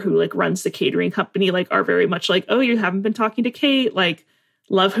figure who like runs the catering company, like are very much like, oh, you haven't been talking to Kate, like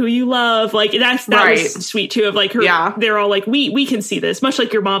love who you love. Like that was sweet too of like her, they're all like, we can see this, much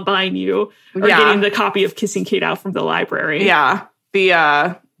like your mom buying you or getting the copy of Kissing Kate out from the library. Yeah.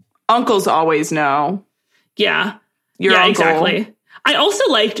 The uncles always know. Yeah. Your uncle. Exactly. I also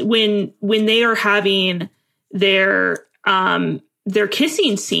liked when they are having their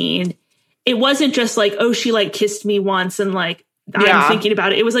kissing scene, it wasn't just like, oh, she like kissed me once and like I'm thinking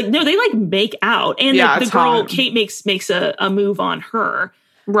about it. It was like, no, they like make out. And the girl, Kate makes a move on her.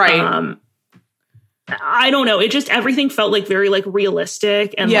 Right. I don't know. It just, everything felt like very like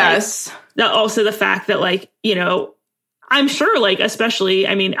realistic. And yes. Like, also the fact that like, you know, I'm sure like, especially,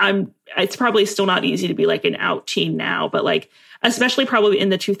 I mean, it's probably still not easy to be like an out teen now, but like, especially probably in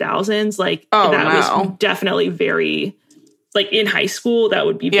the 2000s, like was definitely very, like in high school, that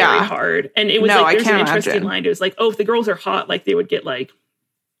would be very hard. And it was like, there's an interesting line. It was like, oh, if the girls are hot, like they would get like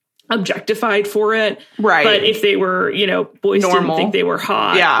objectified for it. Right. But if they were, you know, boys didn't think they were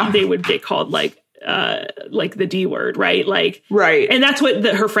hot, they would get called like the D word, right? Like, right. And that's what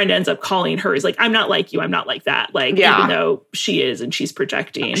her friend ends up calling her is like, I'm not like you. I'm not like that. Like, even though she is and she's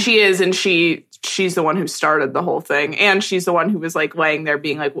projecting. She is. And she's the one who started the whole thing. And she's the one who was like laying there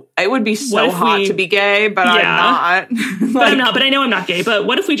being like, it would be so hot to be gay, but I'm not. Like, but I'm not, but I know I'm not gay. But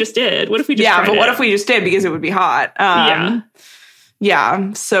what if we just did? What if we just tried but it? What if we just did? Because it would be hot.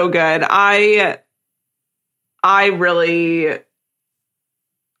 Yeah. So good. I really,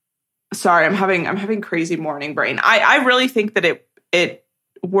 sorry, I'm having crazy morning brain. I really think that it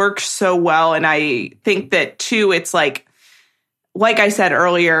works so well. And I think that too, it's like I said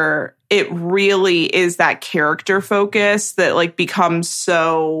earlier, it really is that character focus that like becomes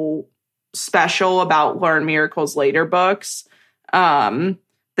so special about Lauren Miracle's later books. That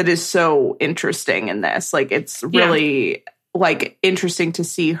is so interesting in this. Like, it's really like interesting to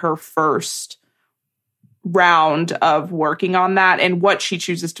see her first round of working on that, and what she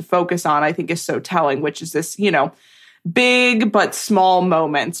chooses to focus on, I think, is so telling, which is this, you know, big but small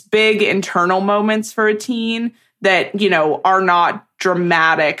moments, big internal moments for a teen that, you know, are not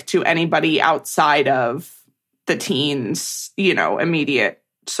dramatic to anybody outside of the teen's, you know, immediate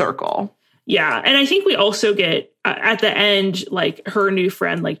circle. Yeah. And I think we also get at the end, like her new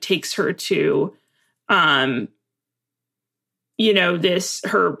friend, like takes her to, you know,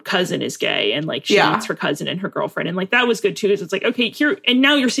 her cousin is gay and like she meets her cousin and her girlfriend. And like, that was good too. Because it's like, okay, here, and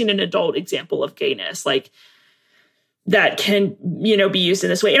now you're seeing an adult example of gayness, like that can, you know, be used in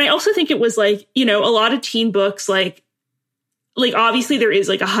this way. And I also think it was like, you know, a lot of teen books, like obviously there is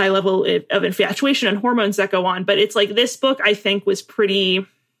like a high level of infatuation and hormones that go on, but it's like this book, I think, was pretty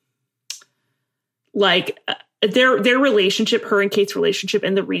like their relationship, her and Kate's relationship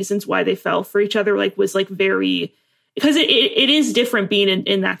and the reasons why they fell for each other, like was like very, because it is different being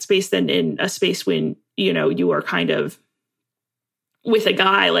in that space than in a space when, you know, you are kind of with a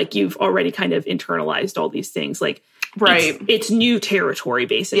guy, like you've already kind of internalized all these things. Like, right. It's new territory,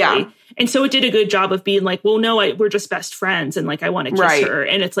 basically. Yeah. And so it did a good job of being like, well, no, we're just best friends. And like, I want to kiss her.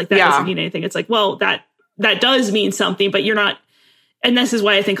 And it's like, that doesn't mean anything. It's like, well, that does mean something, but you're not. And this is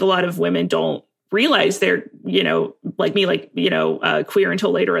why I think a lot of women don't realize they're, you know, like me, like, you know, queer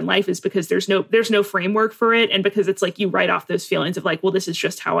until later in life, is because there's no framework for it. And because it's like, you write off those feelings of like, well, this is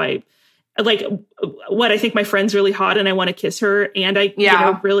just how I like, what I think my friend's really hot and I want to kiss her. And I, you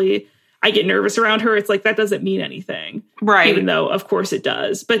know, really, I get nervous around her. It's like, that doesn't mean anything. Right. Even though of course it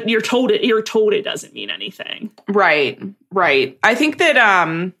does, but you're told it doesn't mean anything. Right. Right. I think that,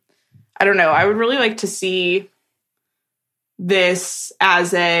 I don't know. I would really like to see this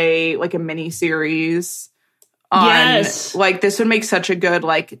as a mini series. Yes. Like, this would make such a good,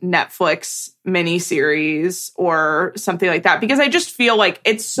 like, Netflix mini series or something like that, because I just feel like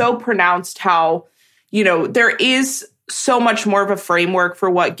it's so pronounced how, you know, there is so much more of a framework for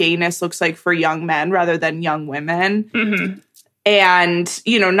what gayness looks like for young men rather than young women. Mm-hmm. And,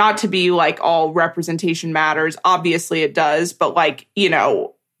 you know, not to be like all representation matters. Obviously it does. But like, you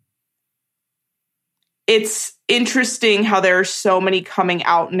know, it's interesting how there are so many coming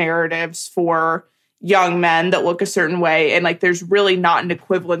out narratives for young men that look a certain way. And like, there's really not an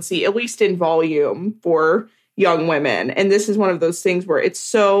equivalency, at least in volume, for young women. And this is one of those things where it's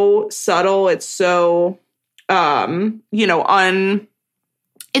so subtle. It's so, you know,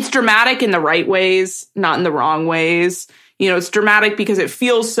 it's dramatic in the right ways, not in the wrong ways. You know, it's dramatic because it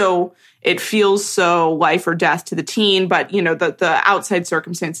feels so life or death to the teen, but, you know, the outside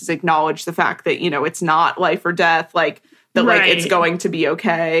circumstances acknowledge the fact that, you know, it's not life or death, like that, like, it's going to be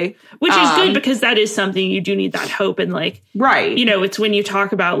okay. Which is good, because that is something you do need, that hope. And like, right. You know, it's when you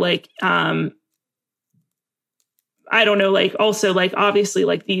talk about like, I don't know, like also like, obviously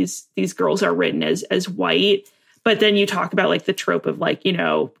like these girls are written as white, but then you talk about like the trope of like, you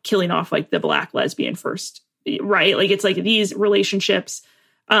know, killing off like the Black lesbian first, right? Like, it's like these relationships,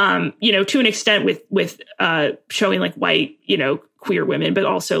 you know, to an extent with showing like white, you know, queer women, but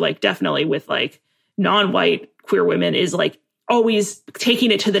also like definitely with like non-white queer women, is like always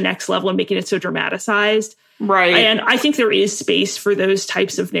taking it to the next level and making it so dramatized. Right. And I think there is space for those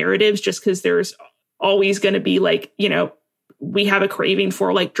types of narratives, just because there's always going to be like, you know, we have a craving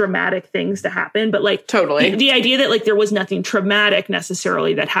for like dramatic things to happen, but like totally the idea that like there was nothing traumatic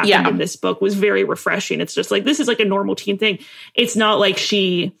necessarily that happened in this book was very refreshing. It's just like, this is like a normal teen thing. It's not like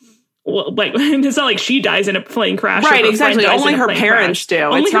it's not like she dies in a plane crash. Right, exactly. Only her parents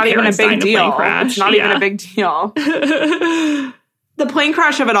do. It's not even a big deal. It's not even a big deal. The plane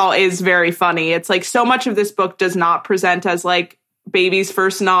crash of it all is very funny. It's like, so much of this book does not present as like baby's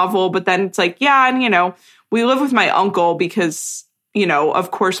first novel, but then it's like, yeah, and you know, we live with my uncle because, you know, of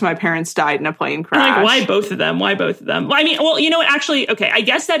course my parents died in a plane crash. Like, why both of them? Well, I mean, well, you know, actually, okay, I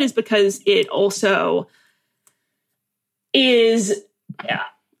guess that is because it also is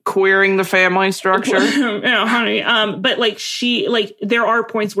queering the family structure. Yeah, honey. But like there are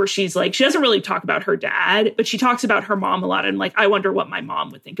points where she's like, she doesn't really talk about her dad, but she talks about her mom a lot. And like, I wonder what my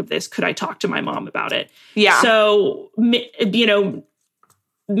mom would think of this. Could I talk to my mom about it? Yeah. So, you know,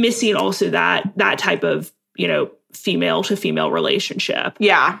 missing also that type of, you know, female to female relationship.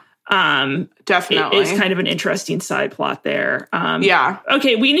 Yeah. Definitely. It's kind of an interesting side plot there. Yeah.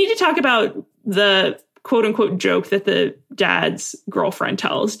 Okay. We need to talk about the quote unquote joke that the dad's girlfriend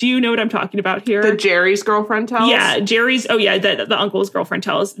tells. Do you know what I'm talking about here? The Jerry's girlfriend tells? Yeah, Jerry's. Oh yeah, the uncle's girlfriend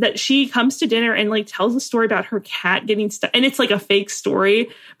tells that she comes to dinner and like tells a story about her cat getting stuck, and it's like a fake story,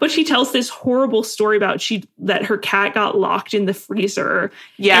 but she tells this horrible story about that her cat got locked in the freezer.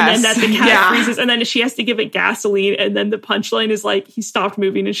 Yes. And then that the cat freezes, and then she has to give it gasoline, and then the punchline is like, he stopped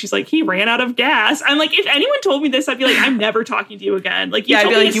moving, and she's like, he ran out of gas. I'm like, if anyone told me this, I'd be like, I'm never talking to you again. Like, I'd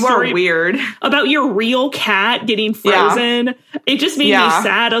be like, you are weird about your real cat getting frozen. It just made me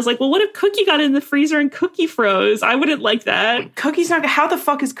sad. I was like, well, what if Cookie got in the freezer and Cookie froze? I wouldn't like that. Cookie's not. How the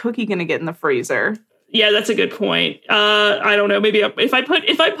fuck is Cookie going to get in the freezer? Yeah, that's a good point. I don't know. Maybe if I put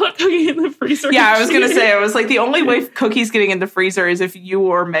Cookie in the freezer. Yeah, I was going to say, I was like, the only way Cookie's getting in the freezer is if you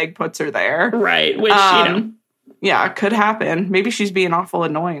or Meg puts her there. Right. Which, you know. Yeah, could happen. Maybe she's being awful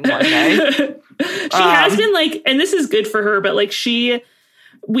annoying one day. She has been like, and this is good for her, but like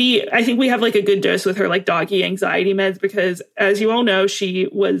I think we have like a good dose with her like doggy anxiety meds, because as you all know, she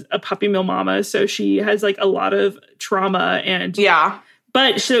was a puppy mill mama. So she has like a lot of trauma and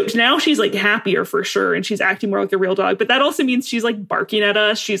But so now she's like happier for sure. And she's acting more like a real dog. But that also means she's like barking at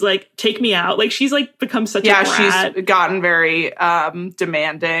us. She's like, take me out. Like she's like become such a brat. She's gotten very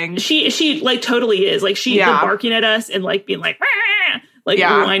demanding. She like totally is. Like she's barking at us and like being like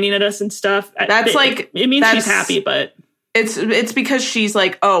whining at us and stuff. That's it means she's happy, but it's because she's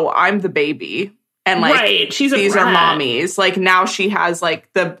like, oh, I'm the baby. And like, she's these are mommies. Like now she has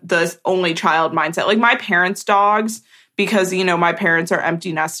like the only child mindset. Like my parents' dogs, because, you know, my parents are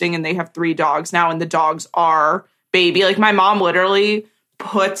empty nesting and they have 3 dogs now and the dogs are baby. Like my mom literally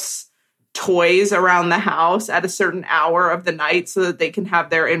puts toys around the house at a certain hour of the night so that they can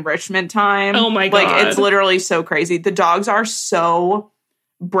have their enrichment time. Oh my God. Like it's literally so crazy. The dogs are so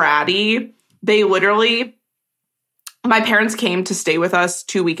bratty. They literally, my parents came to stay with us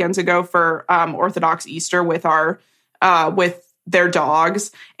 2 weekends ago for Orthodox Easter with with their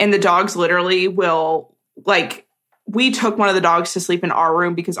dogs. And the dogs literally will like, we took one of the dogs to sleep in our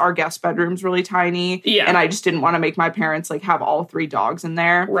room because our guest bedroom's really tiny. Yeah. And I just didn't want to make my parents like have all 3 dogs in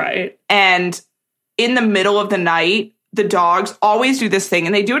there. Right. And in the middle of the night, the dogs always do this thing.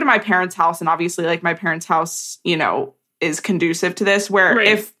 And they do it at my parents' house. And obviously like my parents' house, you know, is conducive to this where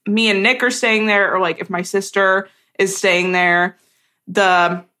if me and Nick are staying there or like if my sister is staying there,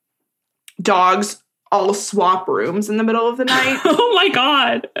 the dogs all swap rooms in the middle of the night. Oh my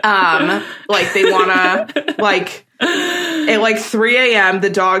God. Like they want to like at like 3 a.m. the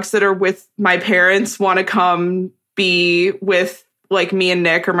dogs that are with my parents want to come be with like me and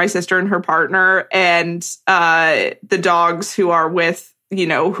Nick or my sister and her partner, and the dogs who are with, you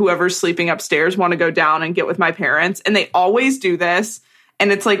know, whoever's sleeping upstairs want to go down and get with my parents. And they always do this.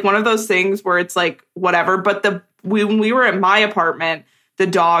 And it's like one of those things where it's like whatever. But when we were at my apartment, the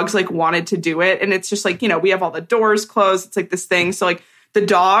dogs like wanted to do it. And it's just like, you know, we have all the doors closed. It's like this thing. So like the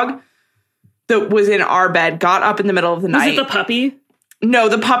dog that was in our bed got up in the middle of the night. Was it the puppy? No,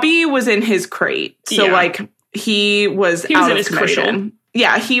 the puppy was in his crate. So like he was out in of his commission. cradle.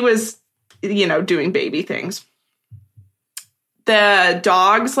 Yeah, he was, you know, doing baby things. The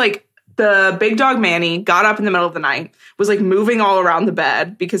dogs, like the big dog Manny got up in the middle of the night, was like moving all around the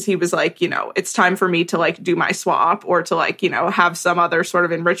bed because he was like, you know, it's time for me to like do my swap or to like, you know, have some other sort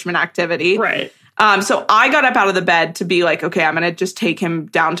of enrichment activity. Right. So I got up out of the bed to be like, okay, I'm going to just take him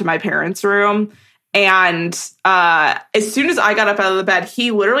down to my parents' room. And as soon as I got up out of the bed,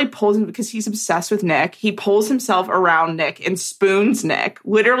 he literally pulls him because he's obsessed with Nick. He pulls himself around Nick and spoons Nick,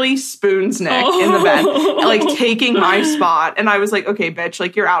 literally spoons Nick in the bed, like taking my spot. And I was like, okay, bitch,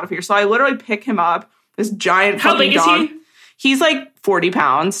 like you're out of here. So I literally pick him up, this giant fucking dog. How big is he? He's like 40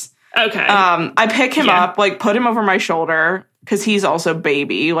 pounds. Okay. I pick him up, like put him over my shoulder because he's also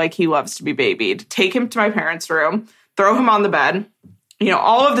baby. Like he loves to be babied. Take him to my parents' room, throw him on the bed. You know,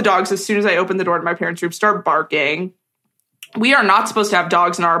 all of the dogs, as soon as I open the door to my parents' room, start barking. We are not supposed to have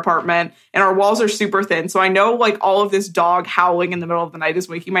dogs in our apartment, and our walls are super thin. So I know, like, all of this dog howling in the middle of the night is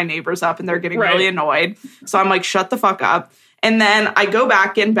waking my neighbors up, and they're getting really annoyed. So I'm like, shut the fuck up. And then I go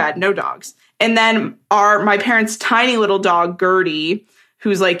back in bed, no dogs. And then my parents' tiny little dog, Gertie,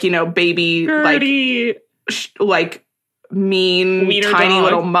 who's like, you know, baby, Gertie. like mean, wiener tiny dog.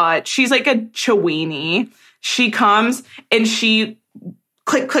 little mutt. She's like a Chiweenie. She comes and she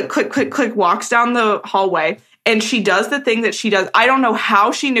click, click, click, click, click, walks down the hallway. And she does the thing that she does. I don't know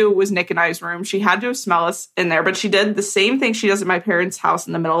how she knew it was Nick and I's room. She had to smell us in there, but she did the same thing she does at my parents' house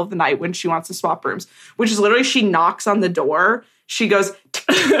in the middle of the night when she wants to swap rooms, which is literally she knocks on the door. She goes, tick,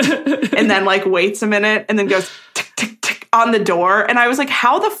 tick, tick, and then like waits a minute and then goes tick, tick, tick on the door. And I was like,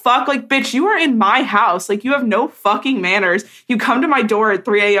 how the fuck? Like, bitch, you are in my house. Like, you have no fucking manners. You come to my door at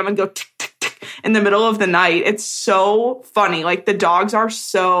 3 a.m. and go tick, tick, tick in the middle of the night. It's so funny. Like, the dogs are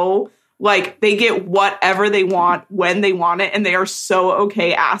so... like, they get whatever they want when they want it, and they are so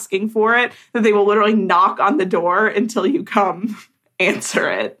okay asking for it that they will literally knock on the door until you come answer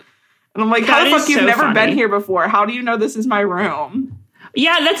it. And I'm like, how the fuck you've never been here before? How do you know this is my room?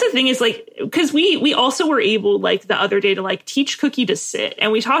 Yeah, that's the thing is, like, because we also were able, like, the other day to, like, teach Cookie to sit.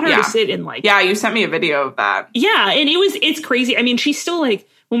 And we taught her to sit in, like... Yeah, you sent me a video of that. Yeah, and it's crazy. I mean, she's still, like,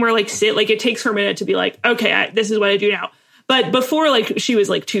 when we're, like, sit, like, it takes her a minute to be like, okay, this is what I do now. But before, like, she was,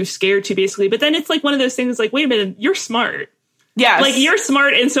 like, too scared to, basically. But then it's, like, one of those things, like, wait a minute, you're smart. Yes. Like, you're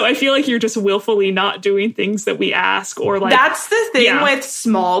smart, and so I feel like you're just willfully not doing things that we ask, or, like... That's the thing with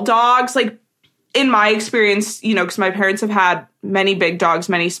small dogs. Like, in my experience, you know, because my parents have had many big dogs,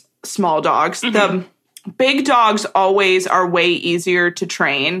 many small dogs. Mm-hmm. The big dogs always are way easier to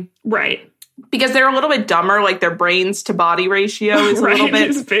train. Right. Because they're a little bit dumber, like, their brains to body ratio is a little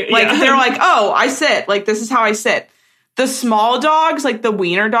bit... like, they're like, oh, I sit. Like, this is how I sit. The small dogs, like the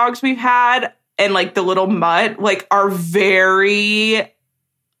wiener dogs we've had, and like the little mutt, like are very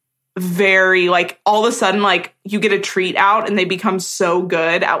very like all of a sudden like you get a treat out and they become so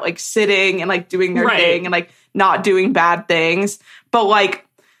good at like sitting and like doing their thing and like not doing bad things. But like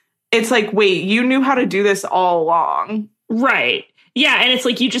it's like, wait, you knew how to do this all along. Right. Yeah. And it's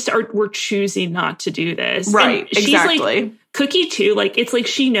like you just we're choosing not to do this. Right. And she's exactly. Like, Cookie too, like it's like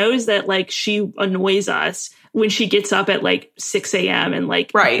she knows that like she annoys us when she gets up at like 6 a.m. and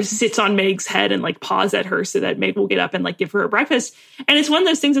like sits on Meg's head and like paws at her so that Meg will get up and like give her breakfast. And it's one of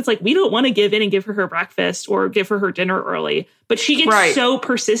those things that's like, we don't want to give in and give her breakfast or give her dinner early, but she gets so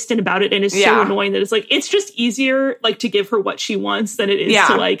persistent about it and is so annoying that it's like, it's just easier like to give her what she wants than it is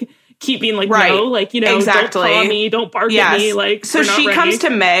to like keep being like, no, like, you know, don't paw me, don't bark at me. Like, so she comes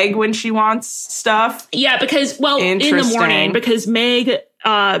to Meg when she wants stuff. Yeah, because, well, in the morning, because Meg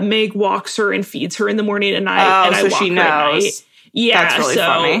walks her and feeds her in the morning, and I walk she her knows. at night. Yeah, that's really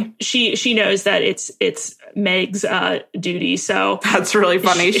funny. She knows that it's Meg's duty. So that's really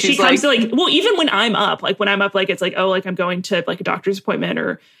funny. She comes to like, well, even when I'm up, like it's like, oh, like I'm going to like a doctor's appointment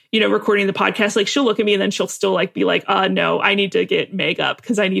or, you know, recording the podcast, like she'll look at me and then she'll still like be like, no, I need to get Meg up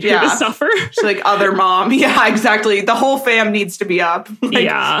because I need her to suffer. She's like, other mom. Yeah, exactly. The whole fam needs to be up. Like,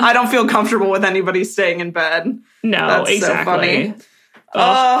 I don't feel comfortable with anybody staying in bed. No, that's exactly. So funny.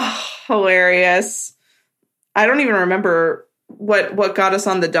 Oh, hilarious. I don't even remember what got us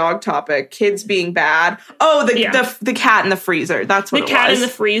on the dog topic. Kids being bad. Oh, the cat in the freezer. That's what it was. The cat in the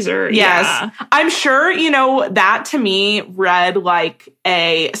freezer. Yes. Yeah. I'm sure, you know, that to me read like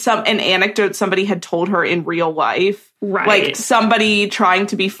an anecdote somebody had told her in real life. Right. Like somebody trying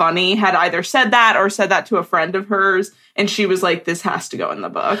to be funny had either said that or said that to a friend of hers. And she was like, this has to go in the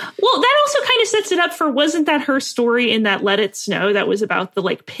book. Well, that also kind of sets it up for, wasn't that her story in that Let It Snow that was about the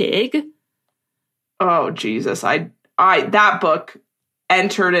like pig? Oh, Jesus. That book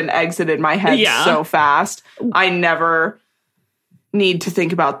entered and exited my head so fast. I never need to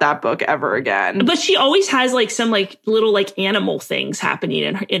think about that book ever again. But she always has like some like little like animal things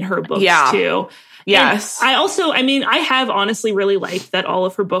happening in her books too. Yes. And I have honestly really liked that all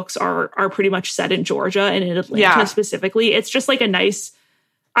of her books are pretty much set in Georgia and in Atlanta specifically. It's just like a nice,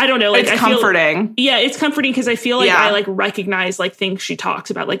 I don't know. Like it's comforting. It's comforting because I feel like I like recognize like things she talks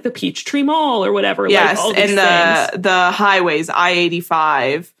about, like the Peachtree Mall or whatever. Yes, like, all these and the highways,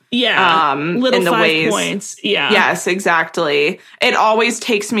 I-85. Yeah, little in the 5 ways. points. Yeah. Yes, exactly. It always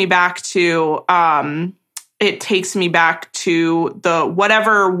takes me back to the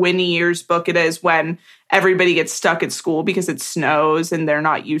whatever Winnie Ears book it is when everybody gets stuck at school because it snows and they're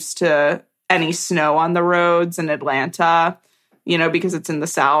not used to any snow on the roads in Atlanta, you know, because it's in the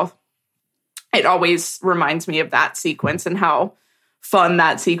South. It always reminds me of that sequence and how fun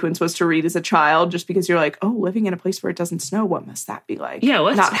that sequence was to read as a child, just because you're like, oh, living in a place where it doesn't snow, what must that be like? Yeah,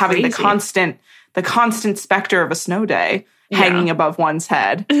 well, not having the constant specter of a snow day hanging above one's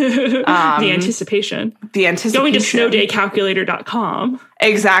head. The anticipation. Going to snowdaycalculator.com.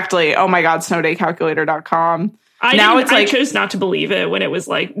 Exactly. Oh my God, snowdaycalculator.com. I chose not to believe it when it was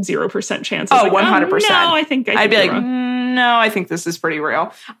like 0% chance. Oh, 100%. No, I'd be like, no, I think this is pretty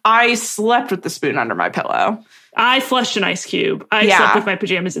real. I slept with the spoon under my pillow. I flushed an ice cube. I slept with my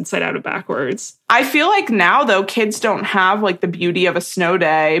pajamas inside out and backwards. I feel like now, though, kids don't have like the beauty of a snow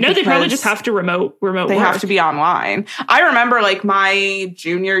day. No, they probably just have to remote They work. have to be online. I remember like my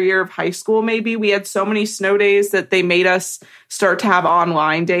junior year of high school, maybe we had so many snow days that they made us start to have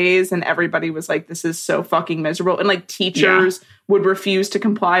online days. And everybody was like, this is so fucking miserable. And like teachers would refuse to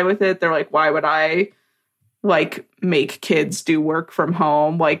comply with it. They're like, why would I like make kids do work from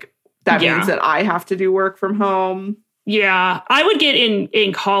home? Like, that means that I have to do work from home. Yeah. I would get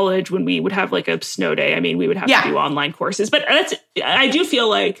in college when we would have like a snow day. I mean, we would have to do online courses. But I do feel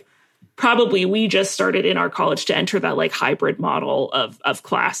like probably we just started in our college to enter that like hybrid model of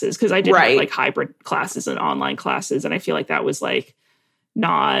classes. Because I did have like hybrid classes and online classes. And I feel like that was like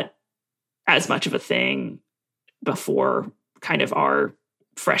not as much of a thing before kind of our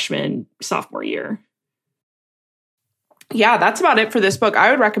freshman, sophomore year. Yeah, that's about it for this book.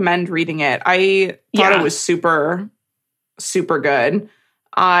 I would recommend reading it. I thought it was super, super good.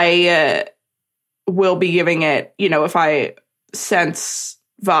 I will be giving it, you know, if I sense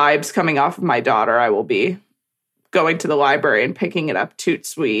vibes coming off of my daughter, I will be going to the library and picking it up. Toot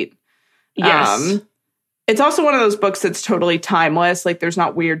sweet. Yes. It's also one of those books that's totally timeless. Like there's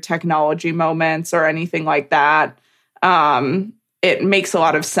not weird technology moments or anything like that. It makes a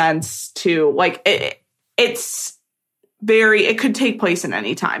lot of sense to like it could take place in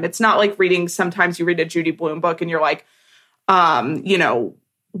any time. It's not like sometimes you read a Judy Blume book and you're like, you know,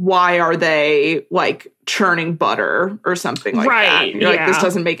 why are they like churning butter or something like that? You're like, this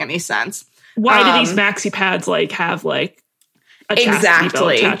doesn't make any sense. Why do these maxi pads like have like a chastity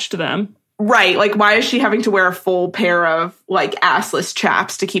belt attached to them. Right. Like, why is she having to wear a full pair of, like, assless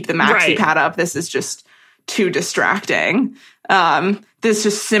chaps to keep the maxi pad up? This is just too distracting. This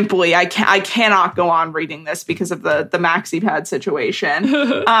is simply, I cannot go on reading this because of the maxi pad situation.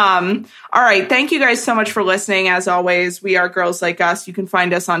 All right. Thank you guys so much for listening. As always, we are Girls Like Us. You can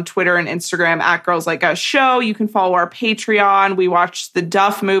find us on Twitter and Instagram at Girls Like Us Show. You can follow our Patreon. We watched the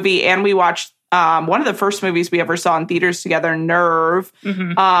Duff movie, and we watched one of the first movies we ever saw in theaters together, Nerve,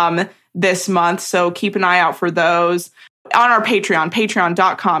 this month. So keep an eye out for those. On our Patreon,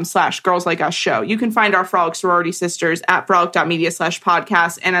 patreon.com/girlslikeUsShow. You can find our Frolic Sorority Sisters at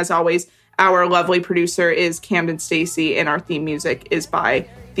frolic.media/podcast. And as always, our lovely producer is Camden Stacy, and our theme music is by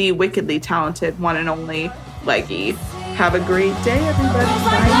the wickedly talented one and only Leggy. Have a great day, everybody.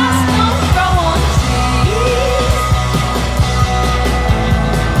 Bye.